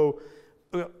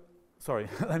 sorry,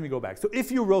 let me go back. So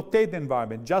if you rotate the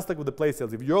environment, just like with the place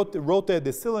cells, if you rotate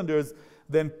the cylinders,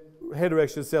 then head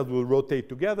erection cells will rotate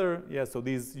together. Yeah, so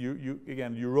these,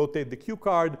 again, you rotate the cue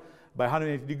card by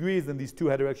 180 degrees, and these 2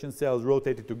 head erection cells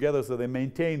rotated together, so they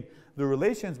maintain the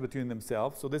relations between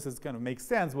themselves. So this is kind of makes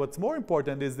sense. What's more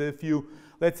important is that if you,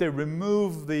 let's say,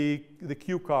 remove the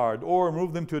cue card, or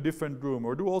move them to a different room,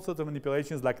 or do all sorts of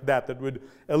manipulations like that would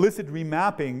elicit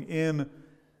remapping in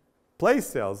place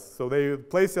cells. So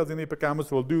place cells in the hippocampus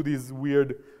will do these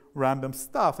weird random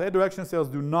stuff. Head direction cells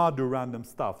do not do random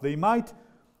stuff. They might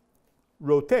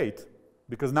rotate,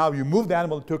 because now you move the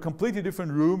animal to a completely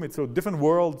different room. It's a different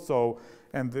world, so,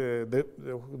 and the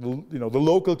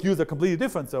local cues are completely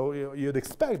different. So you'd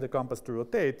expect the compass to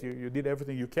rotate. You did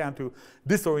everything you can to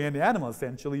disorient the animal,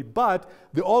 essentially, but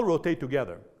they all rotate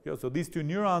together. So these two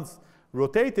neurons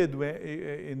rotated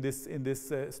in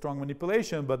this strong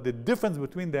manipulation, but the difference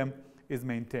between them is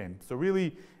maintained. So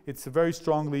really, it's very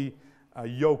strongly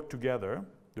yoked together,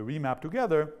 the remap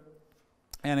together.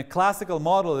 And a classical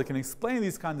model that can explain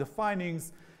these kinds of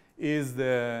findings is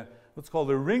what's called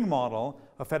the ring model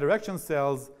of head direction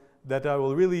cells, that I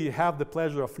will really have the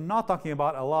pleasure of not talking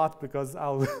about a lot, because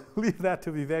I'll leave that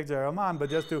to Vivek Jayaraman, but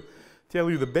just to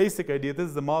tell you the basic idea. This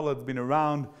is a model that's been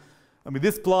around. I mean,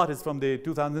 this plot is from the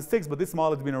 2006, but this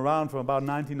model has been around from about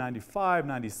 1995,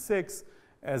 96,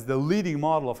 as the leading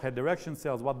model of head direction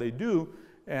cells, what they do.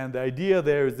 And the idea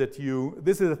there is that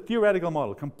this is a theoretical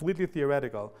model, completely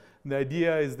theoretical. And the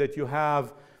idea is that you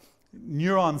have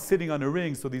neurons sitting on a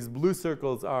ring. So these blue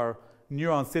circles are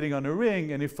neurons sitting on a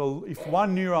ring. And if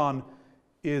one neuron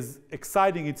is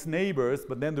exciting its neighbors,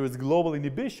 but then there is global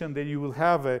inhibition, then you will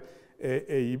have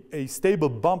a stable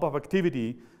bump of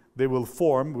activity they will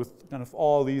form with kind of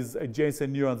all these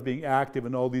adjacent neurons being active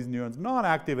and all these neurons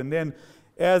non-active. And then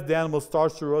as the animal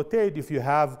starts to rotate, if you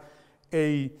have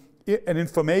an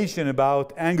information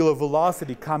about angular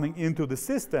velocity coming into the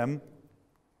system,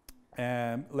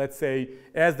 let's say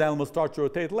as the animal starts to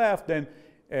rotate left, then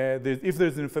if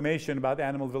there's information about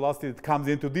animal velocity that comes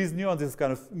into these neurons, it's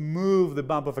kind of move the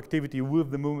bump of activity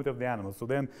with the movement of the animal. So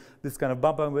then this kind of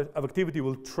bump of activity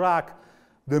will track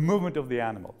the movement of the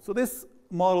animal. So this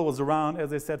model was around,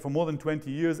 as I said, for more than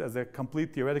 20 years as a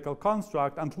complete theoretical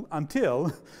construct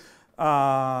until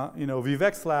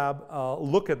Vivek's lab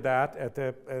looked at that at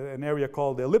an area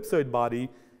called the ellipsoid body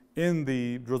in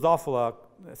the Drosophila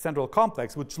central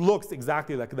complex, which looks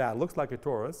exactly like that, looks like a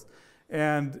torus.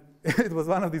 And it was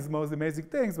one of these most amazing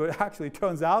things where it actually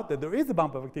turns out that there is a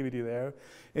bump of activity there,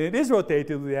 and it is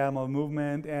rotated with the animal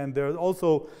movement, and there's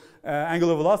also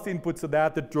angular velocity inputs to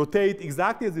that rotate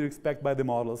exactly as you expect by the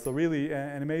model. So really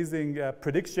an amazing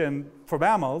prediction for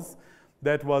mammals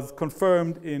that was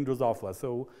confirmed in Drosophila.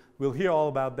 So we'll hear all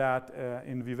about that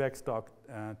in Vivek's talk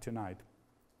tonight.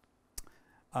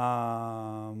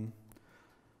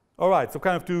 All right, so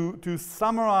kind of to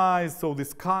summarize, so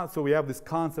we have this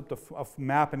concept of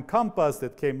map and compass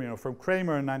that came from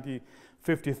Kramer in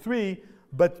 1953,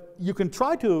 but you can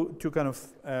try to kind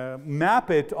of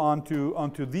map it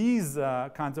onto these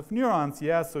kinds of neurons.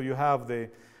 Yeah, so you have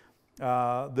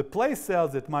the place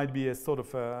cells that might be a sort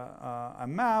of a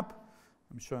map.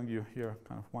 I'm showing you here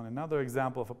kind of another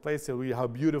example of a place cell, really how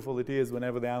beautiful it is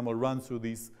whenever the animal runs through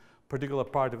these particular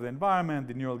part of the environment,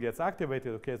 the neural gets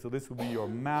activated. Okay, so this would be your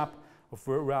map of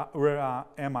where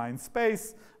am I in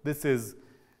space. This is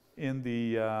in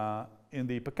the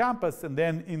hippocampus, and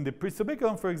then in the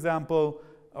presubiculum, for example,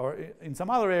 or in some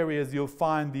other areas, you'll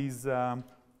find these head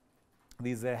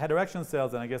direction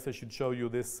cells. And I guess I should show you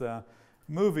this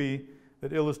movie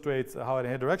that illustrates how a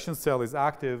head direction cell is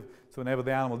active. So whenever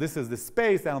the animal, this is the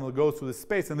space, the animal goes through the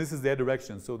space, and this is the head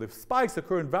direction. So the spikes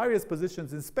occur in various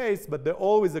positions in space, but they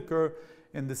always occur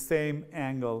in the same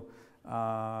angle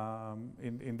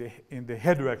in the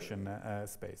head direction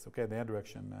space, okay, the head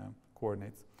direction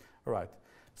coordinates. All right,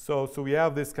 so we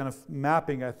have this kind of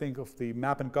mapping, I think, of the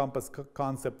map and compass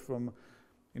concept from,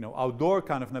 outdoor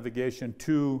kind of navigation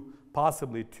to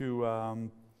possibly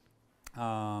to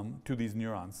these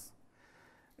neurons.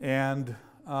 And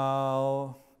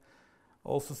I'll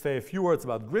also say a few words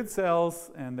about grid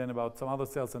cells and then about some other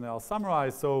cells, and then I'll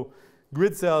summarize. So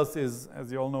grid cells is,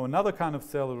 as you all know, another kind of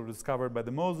cell that was discovered by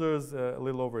the Mosers a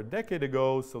little over a decade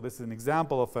ago. So this is an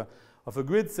example of a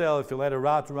grid cell. If you let a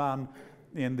rat run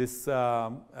in this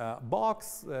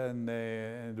box, and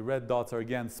the red dots are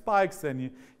again spikes, and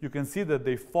you can see that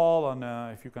they fall on,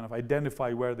 if you kind of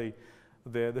identify where the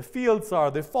fields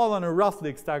are, they fall on a roughly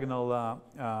hexagonal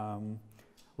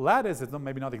lattice. It's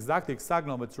maybe not exactly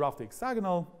hexagonal, but it's roughly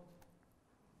hexagonal.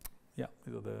 Yeah,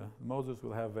 these are the Mosers.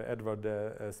 We'll have Edward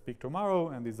speak tomorrow,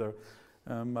 and these are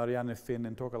Marianne Finn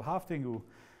and Torkel Hafting, who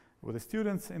were the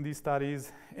students in these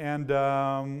studies. And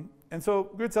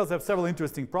so grid cells have several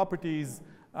interesting properties.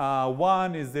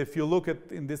 One is if you look at,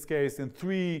 in this case, in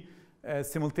 3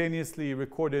 simultaneously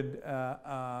recorded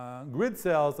grid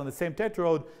cells on the same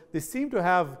tetrode, they seem to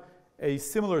have a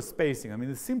similar spacing. I mean,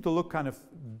 they seem to look kind of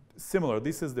similar.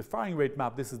 This is the firing rate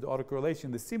map. This is the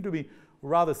autocorrelation. They seem to be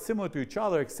rather similar to each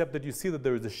other, except that you see that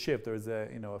there is a shift. There is a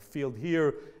field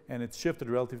here, and it's shifted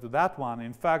relative to that one.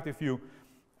 In fact, if you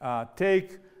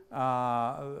take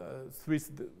 3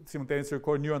 simultaneously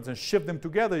recorded neurons and shift them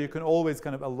together, you can always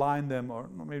kind of align them, or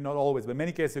maybe not always, but in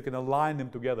many cases you can align them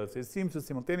together. So it seems to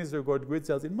simultaneously recorded grid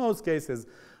cells in most cases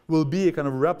will be a kind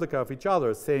of replica of each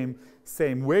other, same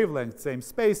wavelength, same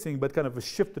spacing, but kind of a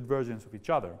shifted versions of each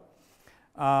other.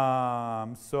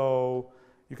 So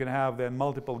you can have then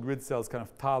multiple grid cells kind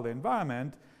of tile the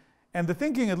environment. And the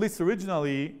thinking, at least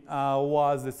originally,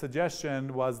 the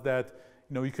suggestion was that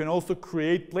you can also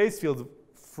create place fields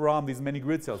from these many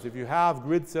grid cells. If you have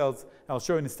grid cells, I'll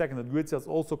show you in a second that grid cells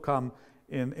also come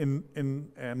in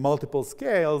multiple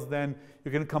scales, then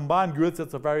you can combine grid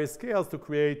cells of various scales to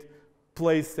create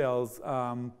place cells.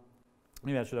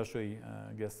 Maybe I should actually,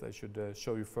 I guess I should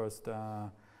show you first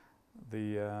for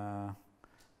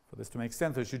this to make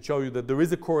sense, I should show you that there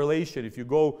is a correlation. If you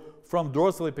go from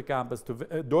dorsal hippocampus to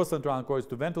dorsal entorhinal cortex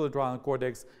to ventral entorhinal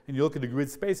cortex, and you look at the grid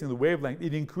spacing, the wavelength,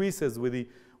 it increases with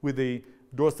the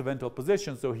dorsal-ventral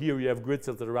position. So here you have grid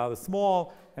cells that are rather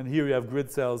small, and here you have grid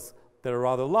cells that are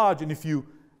rather large. And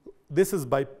this is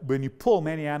when you pull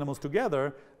many animals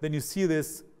together, then you see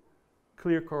this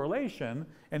clear correlation.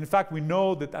 And in fact, we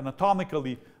know that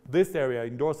anatomically, this area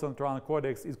in dorsal entorhinal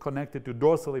cortex is connected to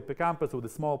dorsal hippocampus, where the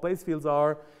small place fields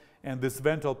are, and this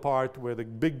ventral part where the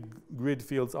big grid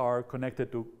fields are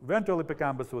connected to ventral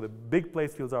hippocampus, where the big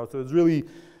place fields are. So it's really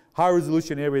high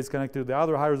resolution area is connected to the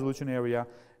other high resolution area,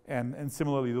 and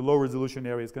similarly the low resolution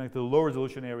area is connected to the low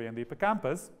resolution area in the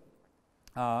hippocampus.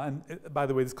 And by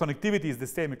the way, this connectivity is the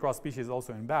same across species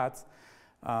also in bats.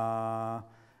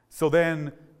 So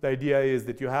then the idea is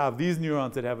that you have these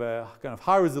neurons that have a kind of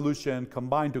high resolution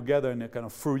combined together in a kind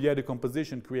of Fourier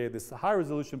decomposition, create this high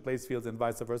resolution place fields, and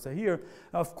vice versa here.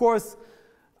 Now, of course,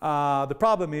 the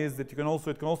problem is that it can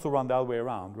also run the other way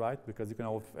around, right? Because you can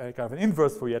have kind of an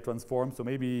inverse Fourier transform. So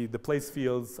maybe the place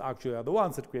fields actually are the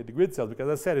ones that create the grid cells, because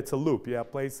as I said, it's a loop. You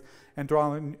have place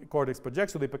entorhinal cortex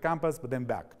projects to the hippocampus, but then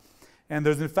back. And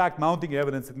there's in fact mounting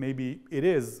evidence that maybe it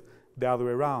is the other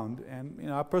way around. And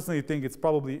I personally think it's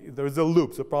probably, there's a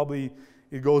loop, so probably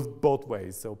it goes both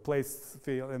ways. So place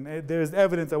field, and there's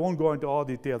evidence, I won't go into all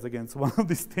details again, it's one of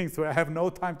these things where I have no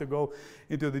time to go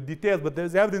into the details, but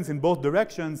there's evidence in both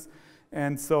directions.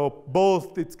 And so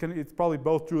both, it's probably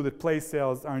both true that place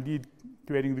cells are indeed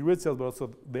creating the grid cells, but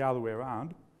also the other way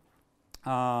around.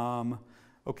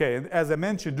 Okay, and as I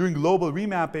mentioned, during global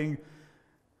remapping,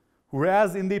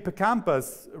 whereas in the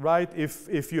hippocampus, right,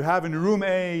 if you have in room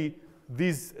A,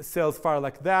 these cells fire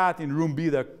like that, in room B,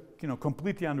 they're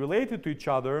completely unrelated to each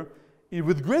other.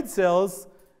 With grid cells,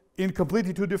 in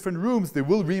completely two different rooms, they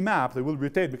will remap, they will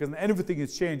rotate, because everything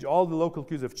is changed, all the local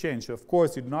cues have changed. So of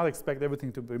course, you do not expect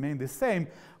everything to remain the same,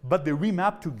 but they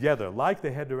remap together, like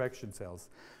the head direction cells.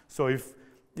 So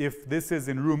if this is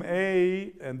in room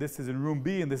A, and this is in room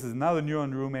B, and this is another neuron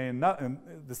in room A, and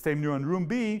the same neuron in room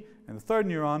B, and the third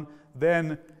neuron,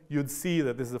 then you'd see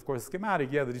that this is, of course,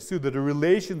 schematic, that you see that the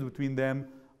relations between them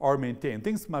are maintained.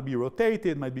 Things might be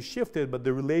rotated, might be shifted, but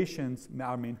the relations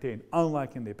are maintained,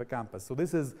 unlike in the hippocampus. So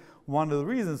this is one of the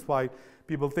reasons why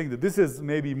people think that this is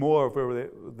maybe more of where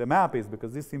the map is,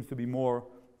 because this seems to be more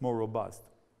robust.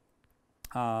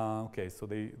 Okay, so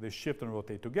they shift and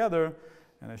rotate together,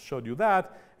 and I showed you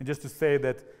that. And just to say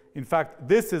that, in fact,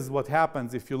 this is what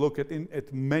happens if you look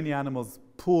at many animals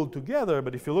pooled together.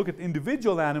 But if you look at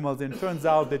individual animals, then it turns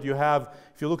out that you have,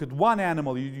 if you look at one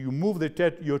animal, you move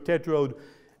your tetrode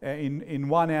in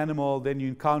one animal, then you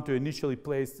encounter initially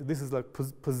placed, this is like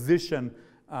position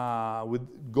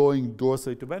with going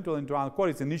dorsally to ventral entorhinal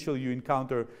cortex. Initially, you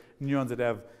encounter neurons that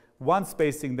have one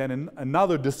spacing, then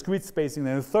another discrete spacing,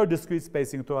 then a third discrete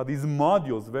spacing. So these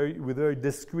modules with very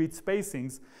discrete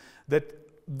spacings that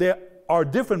they are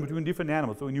different between different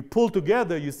animals. So when you pull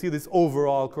together, you see this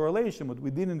overall correlation. But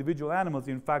within individual animals,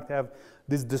 you in fact have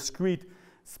these discrete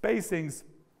spacings.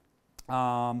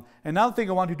 Another thing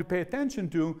I want you to pay attention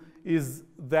to is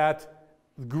that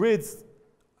grids,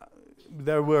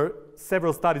 there were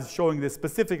several studies showing this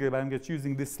specifically, but I'm just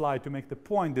using this slide to make the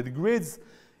point that grids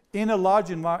in a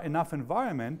large enough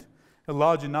environment, a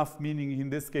large enough meaning in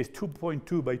this case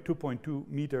 2.2 by 2.2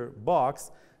 meter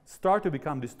box, start to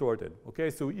become distorted. Okay,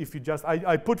 so if you just,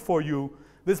 I put for you,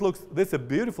 this is a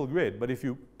beautiful grid, but if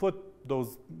you put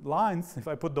those lines, if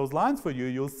I put those lines for you,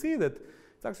 you'll see that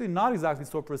it's actually not exactly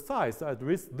so precise. So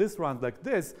this runs like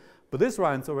this, but this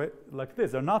runs like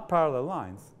this. They're not parallel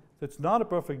lines. So it's not a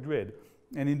perfect grid.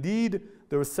 And indeed,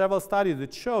 there were several studies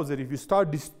that shows that if you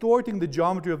start distorting the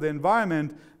geometry of the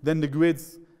environment, then the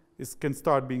grids can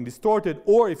start being distorted.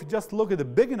 Or if you just look at a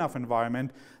big enough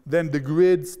environment, then the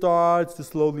grid starts to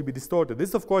slowly be distorted.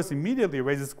 This, of course, immediately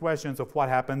raises questions of what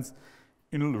happens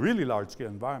in really large-scale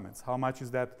environments. How much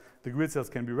is that the grid cells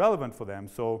can be relevant for them?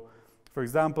 So, for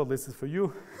example, this is for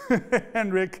you,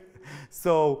 Henrik.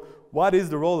 So, what is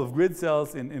the role of grid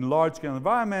cells in large-scale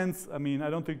environments? I mean, I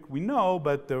don't think we know,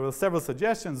 but there were several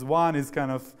suggestions. One is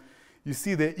kind of, you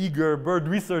see the eager bird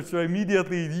researcher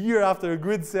immediately, a year after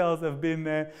grid cells have been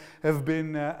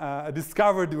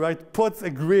discovered, right, puts a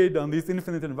grid on these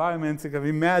infinite environments. It kind of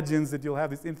imagines that you'll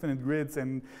have these infinite grids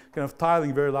and kind of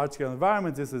tiling very large-scale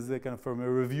environments. This is kind of from a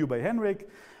review by Henrik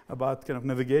about kind of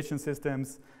navigation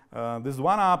systems. This is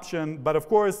one option, but of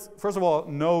course, first of all,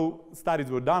 no studies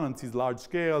were done on these large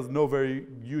scales, no very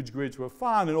huge grids were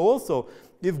found, and also,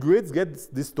 if grids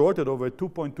get distorted over a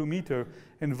 2.2 meter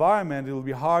environment, it will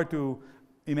be hard to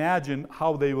imagine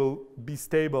how they will be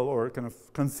stable or kind of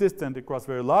consistent across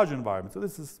very large environments. So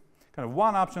this is kind of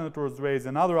one option that was raised.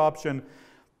 Another option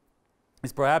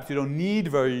is perhaps you don't need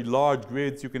very large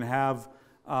grids, you can have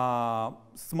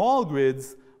small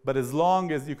grids, but as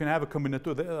long as you can have a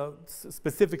combinatorial,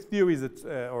 specific theories that,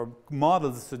 or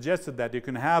models that suggested that you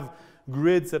can have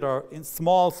grids that are in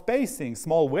small spacing,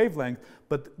 small wavelength,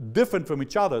 but different from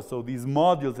each other. So these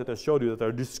modules that I showed you that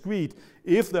are discrete,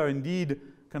 if they're indeed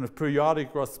kind of periodic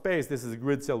across space, this is a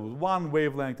grid cell with one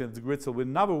wavelength and it's a grid cell with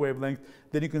another wavelength,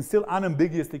 then you can still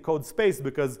unambiguously code space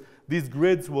because these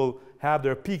grids will have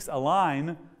their peaks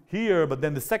align here, but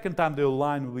then the second time they'll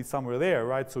align will be somewhere there,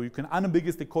 right? So you can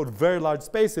unambiguously code very large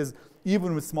spaces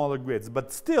even with smaller grids.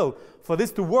 But still, for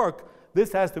this to work,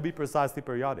 this has to be precisely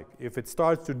periodic. If it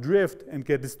starts to drift and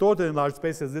get distorted in large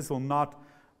spaces, this will not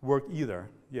work either.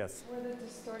 Yes? Were the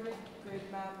distorted grid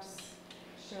maps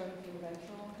shown in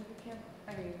ventral hippocampal?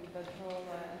 I mean, ventral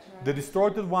enteritis? The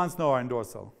distorted ones, no, are in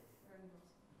dorsal.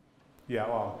 Yeah,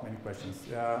 well, many questions.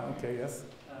 Okay, yes?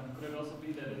 Could it also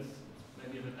be that it's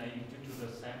maybe a bit naive due to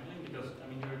the sampling? Because, I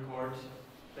mean, you record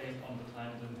based on the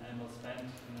time the animal spent.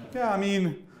 Yeah, I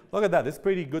mean, look at that. It's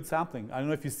pretty good sampling. I don't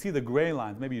know if you see the gray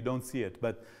lines. Maybe you don't see it.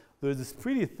 But there's this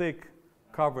pretty thick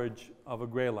coverage of a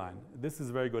gray line. This is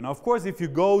very good. Now, of course, if you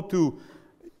go to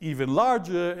even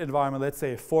larger environment, let's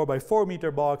say a 4x4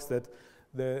 meter box that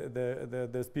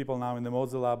there's people now in the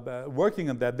Mosel lab working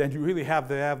on that, then you really have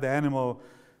to have the animal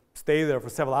stay there for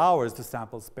several hours to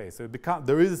sample space. So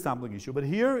there is a sampling issue, but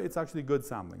here it's actually good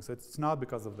sampling, so it's not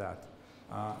because of that.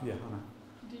 Yeah, Anna.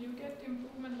 Do you get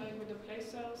improvement like with the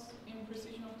place cells in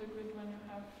precision of the grid when you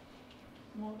have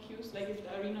more cues? Like if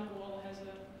the arena wall has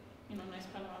a nice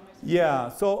panorama? Yeah,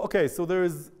 so okay, so there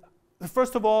is,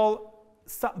 first of all,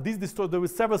 there were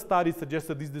several studies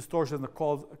suggested these distortions are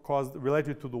caused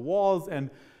related to the walls, and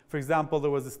for example,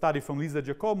 there was a study from Lisa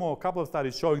Giacomo, a couple of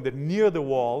studies showing that near the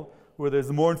wall, where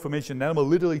there's more information, the animal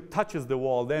literally touches the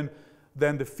wall, then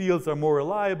the fields are more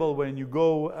reliable. When you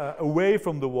go away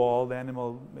from the wall, the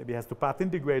animal maybe has to path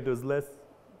integrate, there's less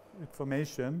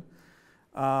information,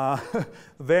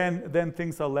 then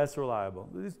things are less reliable.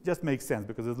 This just makes sense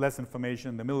because there's less information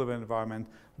in the middle of an environment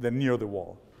than near the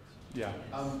wall. Yeah.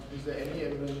 Is there any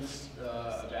evidence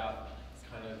about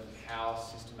kind of how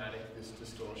systematic this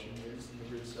distortion is in the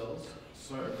grid cells?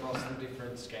 So across the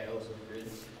different scales of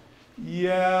grids?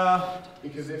 Yeah.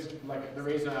 Because the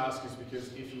reason I ask is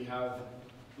because if you have,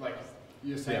 like,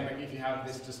 you're saying, like, if you have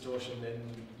this distortion, then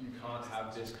you can't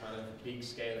have this kind of big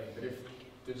scaling. But if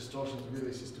the distortion is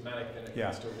really systematic, then it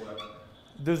can still work.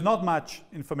 There's not much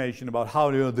information about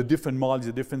how the different modules,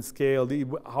 the different scale,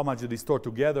 how much they distort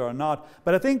together or not.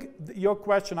 But I think your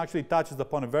question actually touches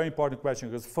upon a very important question,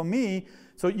 because for me,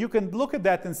 so you can look at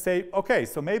that and say, okay,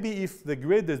 so maybe if the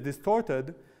grid is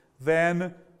distorted,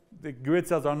 then the grid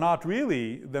cells are not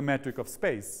really the metric of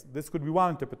space. This could be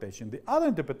one interpretation. The other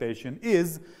interpretation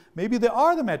is maybe they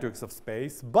are the metrics of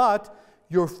space, but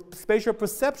your spatial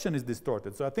perception is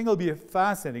distorted. So I think it'll be a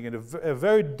fascinating and a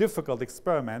very difficult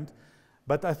experiment,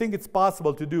 but I think it's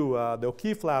possible to do. The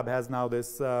O'Keefe lab has now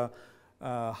this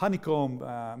honeycomb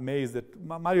maze that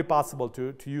might be possible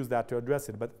to use that to address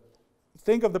it. But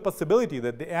think of the possibility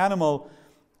that the animal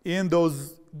in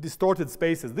those distorted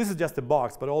spaces, this is just a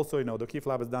box, but also, the O'Keefe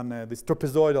lab has done this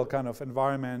trapezoidal kind of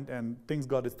environment and things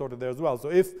got distorted there as well. So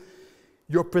if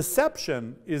your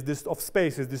perception of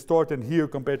space is distorted here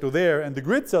compared to there, and the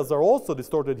grid cells are also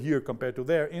distorted here compared to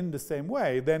there in the same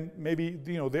way, then maybe,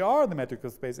 they are the metric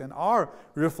of space and are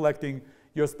reflecting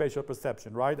your spatial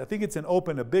perception, right? I think it's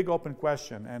a big open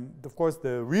question. And of course,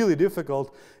 the really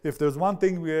difficult, if there's one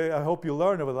thing I hope you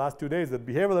learned over the last 2 days, that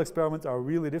behavioral experiments are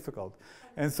really difficult.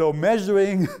 And so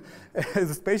measuring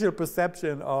the spatial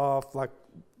perception of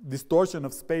distortion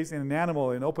of space in an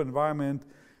animal in an open environment,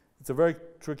 it's a very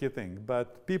tricky thing,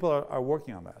 but people are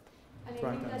working on that. And I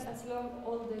think that as long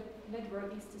all the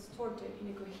network is distorted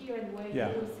in a coherent way, yeah.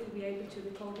 you will still be able to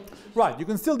decode the position. Right, you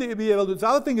can still be able to. The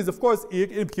other thing is, of course,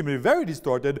 it can be very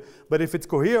distorted, but if it's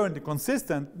coherent and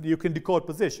consistent, you can decode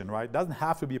position, right? It doesn't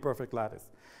have to be a perfect lattice.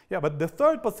 Yeah, but the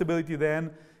third possibility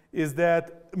then is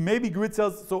that maybe grid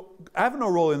cells have no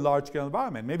role in large-scale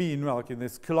environment. Maybe like in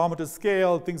this kilometer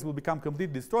scale, things will become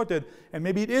completely distorted, and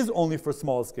maybe it is only for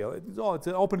small scale. It's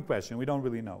an open question. We don't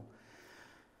really know.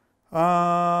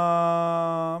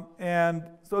 And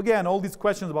so again, all these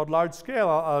questions about large scale,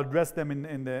 I'll address them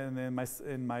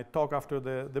in my talk after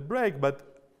the break.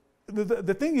 But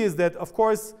the thing is that, of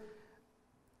course,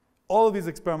 all of these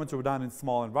experiments were done in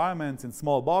small environments, in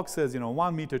small boxes,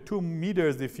 1 meter, 2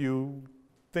 meters. If you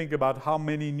think about how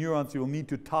many neurons you will need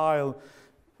to tile,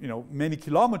 many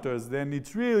kilometers, then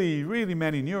it's really, really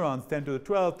many neurons, 10 to the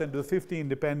 12, 10 to the 15,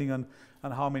 depending on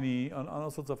how many, on all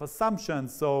sorts of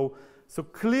assumptions. So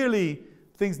clearly,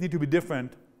 things need to be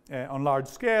different on large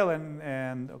scale,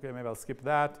 and okay, maybe I'll skip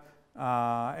that.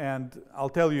 And I'll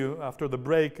tell you after the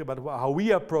break about how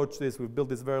we approach this. We've built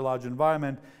this very large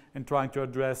environment and trying to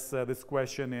address this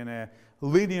question in a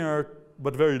linear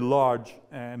but very large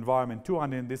environment,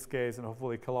 200 in this case, and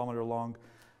hopefully a kilometer long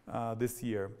this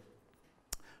year.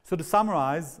 So to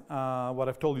summarize what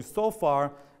I've told you so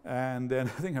far, and then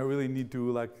I think I really need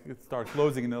to start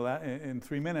closing in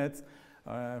 3 minutes,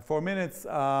 4 minutes.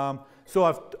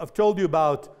 So I've told you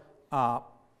about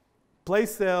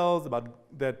place cells, about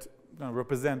that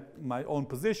represent my own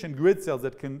position, grid cells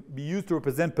that can be used to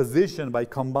represent position by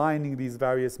combining these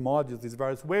various modules, these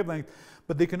various wavelengths,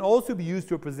 but they can also be used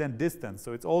to represent distance.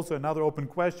 So it's also another open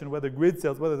question whether grid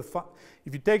cells,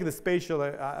 if you take the spatial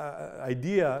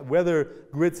idea, whether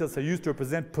grid cells are used to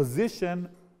represent position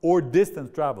or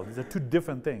distance travel. These are two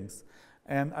different things.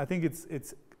 And I think it's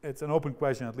an open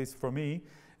question, at least for me.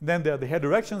 Then there are the head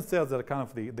direction cells that are kind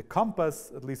of the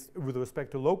compass, at least with respect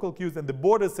to local cues, and the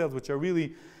border cells, which are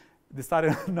really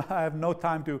decided I have no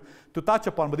time to touch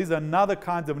upon, but these are another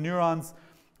kinds of neurons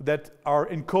that are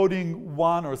encoding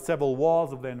one or several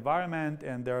walls of the environment,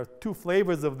 and there are two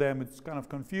flavors of them. It's kind of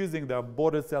confusing. There are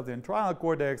border cells in the triangle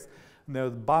cortex, and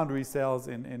there's boundary cells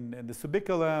in the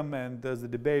subiculum, and there's a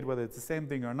debate whether it's the same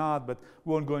thing or not, but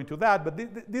we won't go into that. But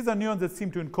these are neurons that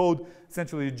seem to encode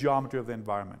essentially the geometry of the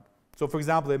environment. So for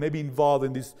example, they may be involved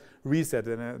in this reset,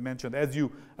 and I mentioned as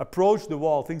you approach the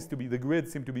wall, the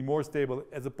grids seem to be more stable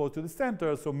as opposed to the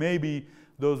center, so maybe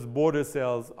those border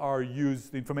cells are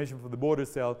used, the information from the border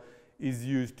cell is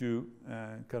used to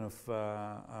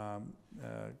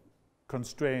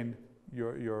constrain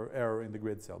your error in the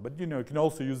grid cell. But you can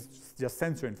also use just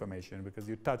sensor information because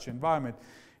you touch the environment,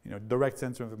 direct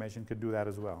sensor information could do that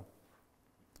as well.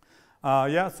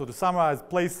 So to summarize,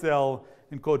 place cell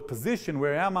encode position,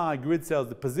 where am I? Grid cells,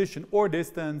 the position or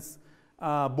distance.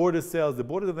 Border cells, the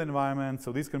borders of the environment.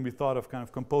 So these can be thought of kind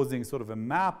of composing sort of a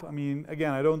map. I mean,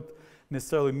 again, I don't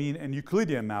necessarily mean an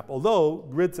Euclidean map, although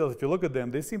grid cells, if you look at them,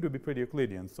 they seem to be pretty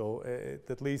Euclidean, so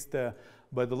at least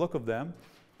by the look of them.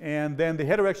 And then the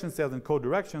head direction cells encode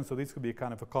direction, so this could be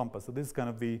kind of a compass. So this is kind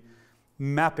of the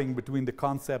mapping between the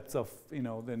concepts of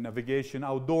the navigation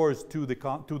outdoors to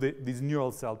these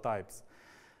neural cell types.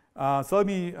 So I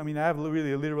have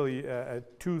literally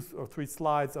 2 or 3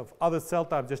 slides of other cell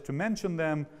types just to mention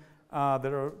them.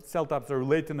 There are cell types that are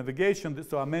related to navigation.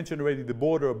 So I mentioned already the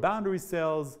border or boundary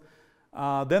cells.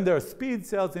 Then there are speed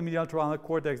cells in medial triangular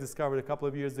cortex discovered a couple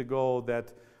of years ago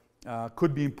that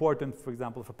could be important, for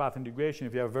example, for path integration.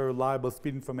 If you have very reliable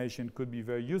speed information, it could be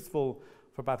very useful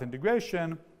for path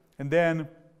integration. And then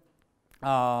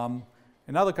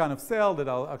another kind of cell that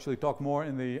I'll actually talk more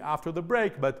after the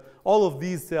break, but all of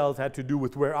these cells had to do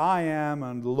with where I am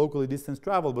and the locally distance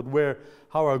travel, but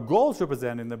how our goals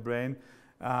represent in the brain.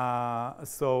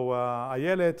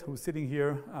 Ayelet, who's sitting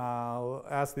here,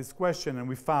 asked this question,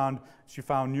 and she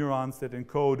found neurons that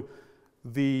encode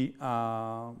the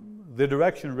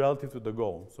direction relative to the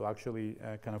goal. So actually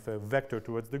kind of a vector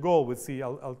towards the goal. We'll see,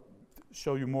 I'll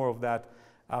show you more of that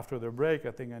after the break.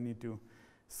 I think I need to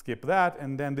skip that.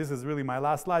 And then this is really my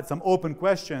last slide, some open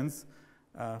questions.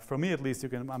 From me at least, you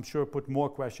can, I'm sure, put more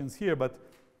questions here, but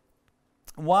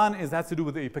one has to do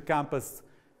with the hippocampus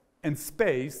and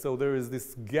space. So there is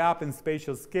this gap in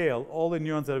spatial scale. All the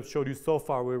neurons that I've showed you so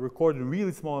far were recorded in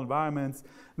really small environments.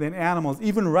 Then animals,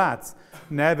 even rats,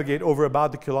 navigate over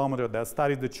about the kilometer. There are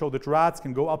studies that show that rats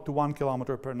can go up to 1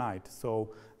 kilometer per night.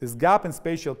 So this gap in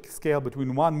spatial scale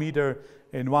between 1 meter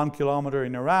and 1 kilometer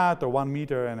in a rat, or 1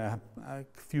 meter and a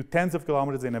few tens of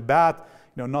kilometers in a bat,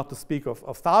 not to speak of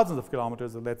thousands of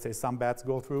kilometers that, let's say, some bats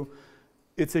go through.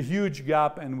 It's a huge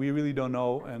gap, and we really don't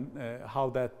know how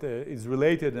that is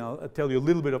related. And I'll tell you a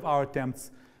little bit of our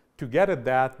attempts to get at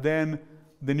that. Then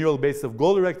the neural basis of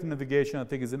goal-directed navigation, I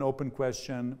think, is an open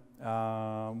question.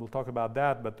 We'll talk about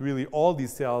that, but really all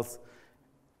these cells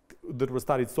that were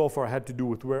studied so far had to do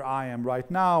with where I am right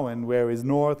now and where is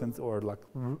north, and, or like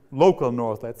local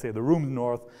north, let's say the room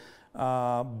north.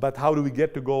 But how do we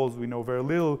get to goals? We know very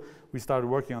little. We started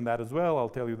working on that as well. I'll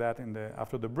tell you that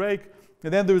after the break.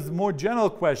 And then there's more general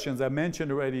questions. I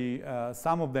mentioned already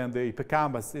some of them. The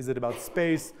hippocampus, is it about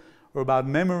space or about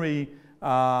memory?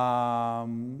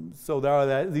 So there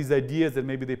are these ideas that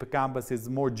maybe the hippocampus is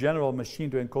more general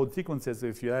machine to encode sequences. So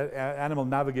if your animal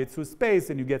navigates through space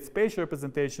and you get spatial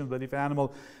representations, but if an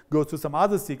animal goes through some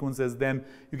other sequences, then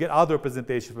you get other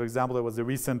representations. For example, there was a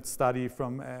recent study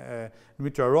from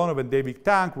Dmitry Aronov and David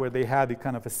Tank where they had a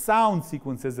kind of a sound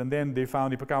sequences, and then they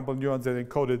found hippocampal neurons that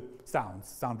encoded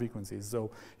sound frequencies.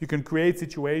 So you can create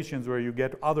situations where you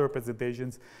get other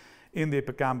representations in the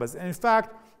hippocampus. And in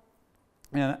fact,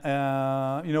 you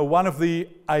know, one of the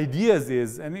ideas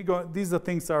is, and these are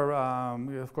things are,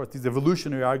 of course, these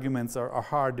evolutionary arguments are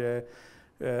hard to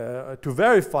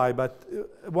verify, but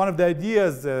one of the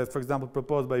ideas, for example,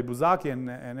 proposed by Buzaki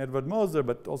and Edward Moser,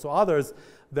 but also others,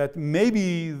 that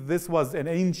maybe this was an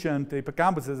ancient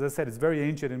hippocampus. As I said, it's very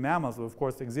ancient in mammals, so of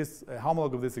course exists, a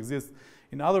homologue of this exists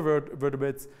in other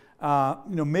vertebrates.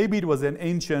 You know, maybe it was an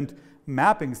ancient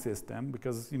mapping system,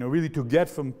 because, you know, really to get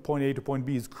from point A to point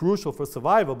B is crucial for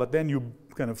survival, but then you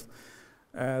kind of,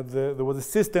 there was a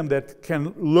system that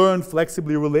can learn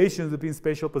flexibly relations between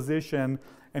spatial position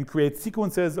and create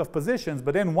sequences of positions,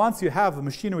 but then once you have the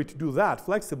machinery to do that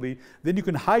flexibly, then you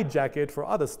can hijack it for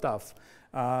other stuff,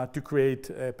 to create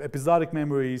episodic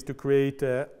memories, to create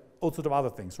all sorts of other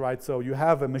things, right? So you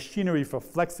have a machinery for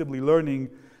flexibly learning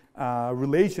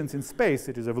relations in space.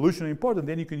 It is evolutionarily important.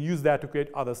 Then you can use that to create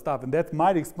other stuff, and that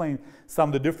might explain some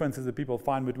of the differences that people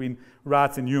find between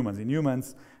rats and humans. In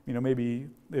humans, you know, maybe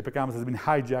the hippocampus has been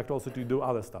hijacked also to do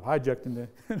other stuff. Hijacked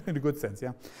in the good sense,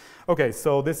 yeah. Okay,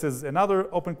 so this is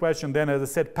another open question. Then, as I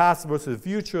said, past versus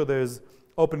future. There's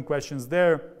open questions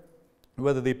there.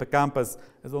 Whether the hippocampus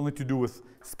has only to do with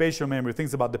spatial memory,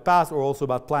 things about the past, or also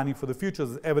about planning for the future.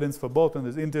 There's evidence for both, and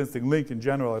there's interesting link in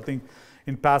general, I think,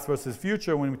 in past versus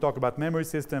future when we talk about memory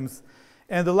systems.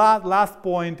 And the last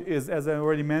point is, as I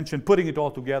already mentioned, putting it all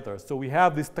together. So we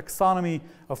have this taxonomy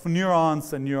of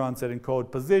neurons, and neurons that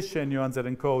encode position, neurons that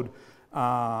encode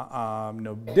you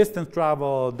know, distance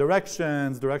travel,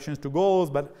 directions to goals.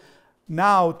 But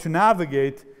now to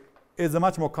navigate is a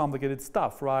much more complicated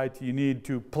stuff, right? You need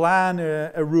to plan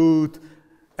a route,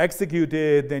 execute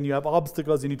it, then you have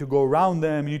obstacles, you need to go around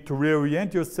them, you need to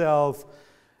reorient yourself.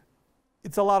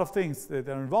 It's a lot of things that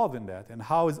are involved in that. And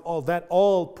how is all that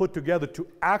all put together to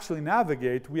actually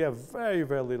navigate? We have very,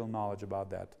 very little knowledge about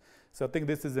that. So I think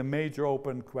this is a major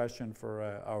open question for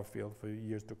our field for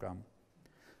years to come.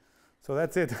 So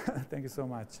that's it. Thank you so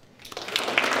much.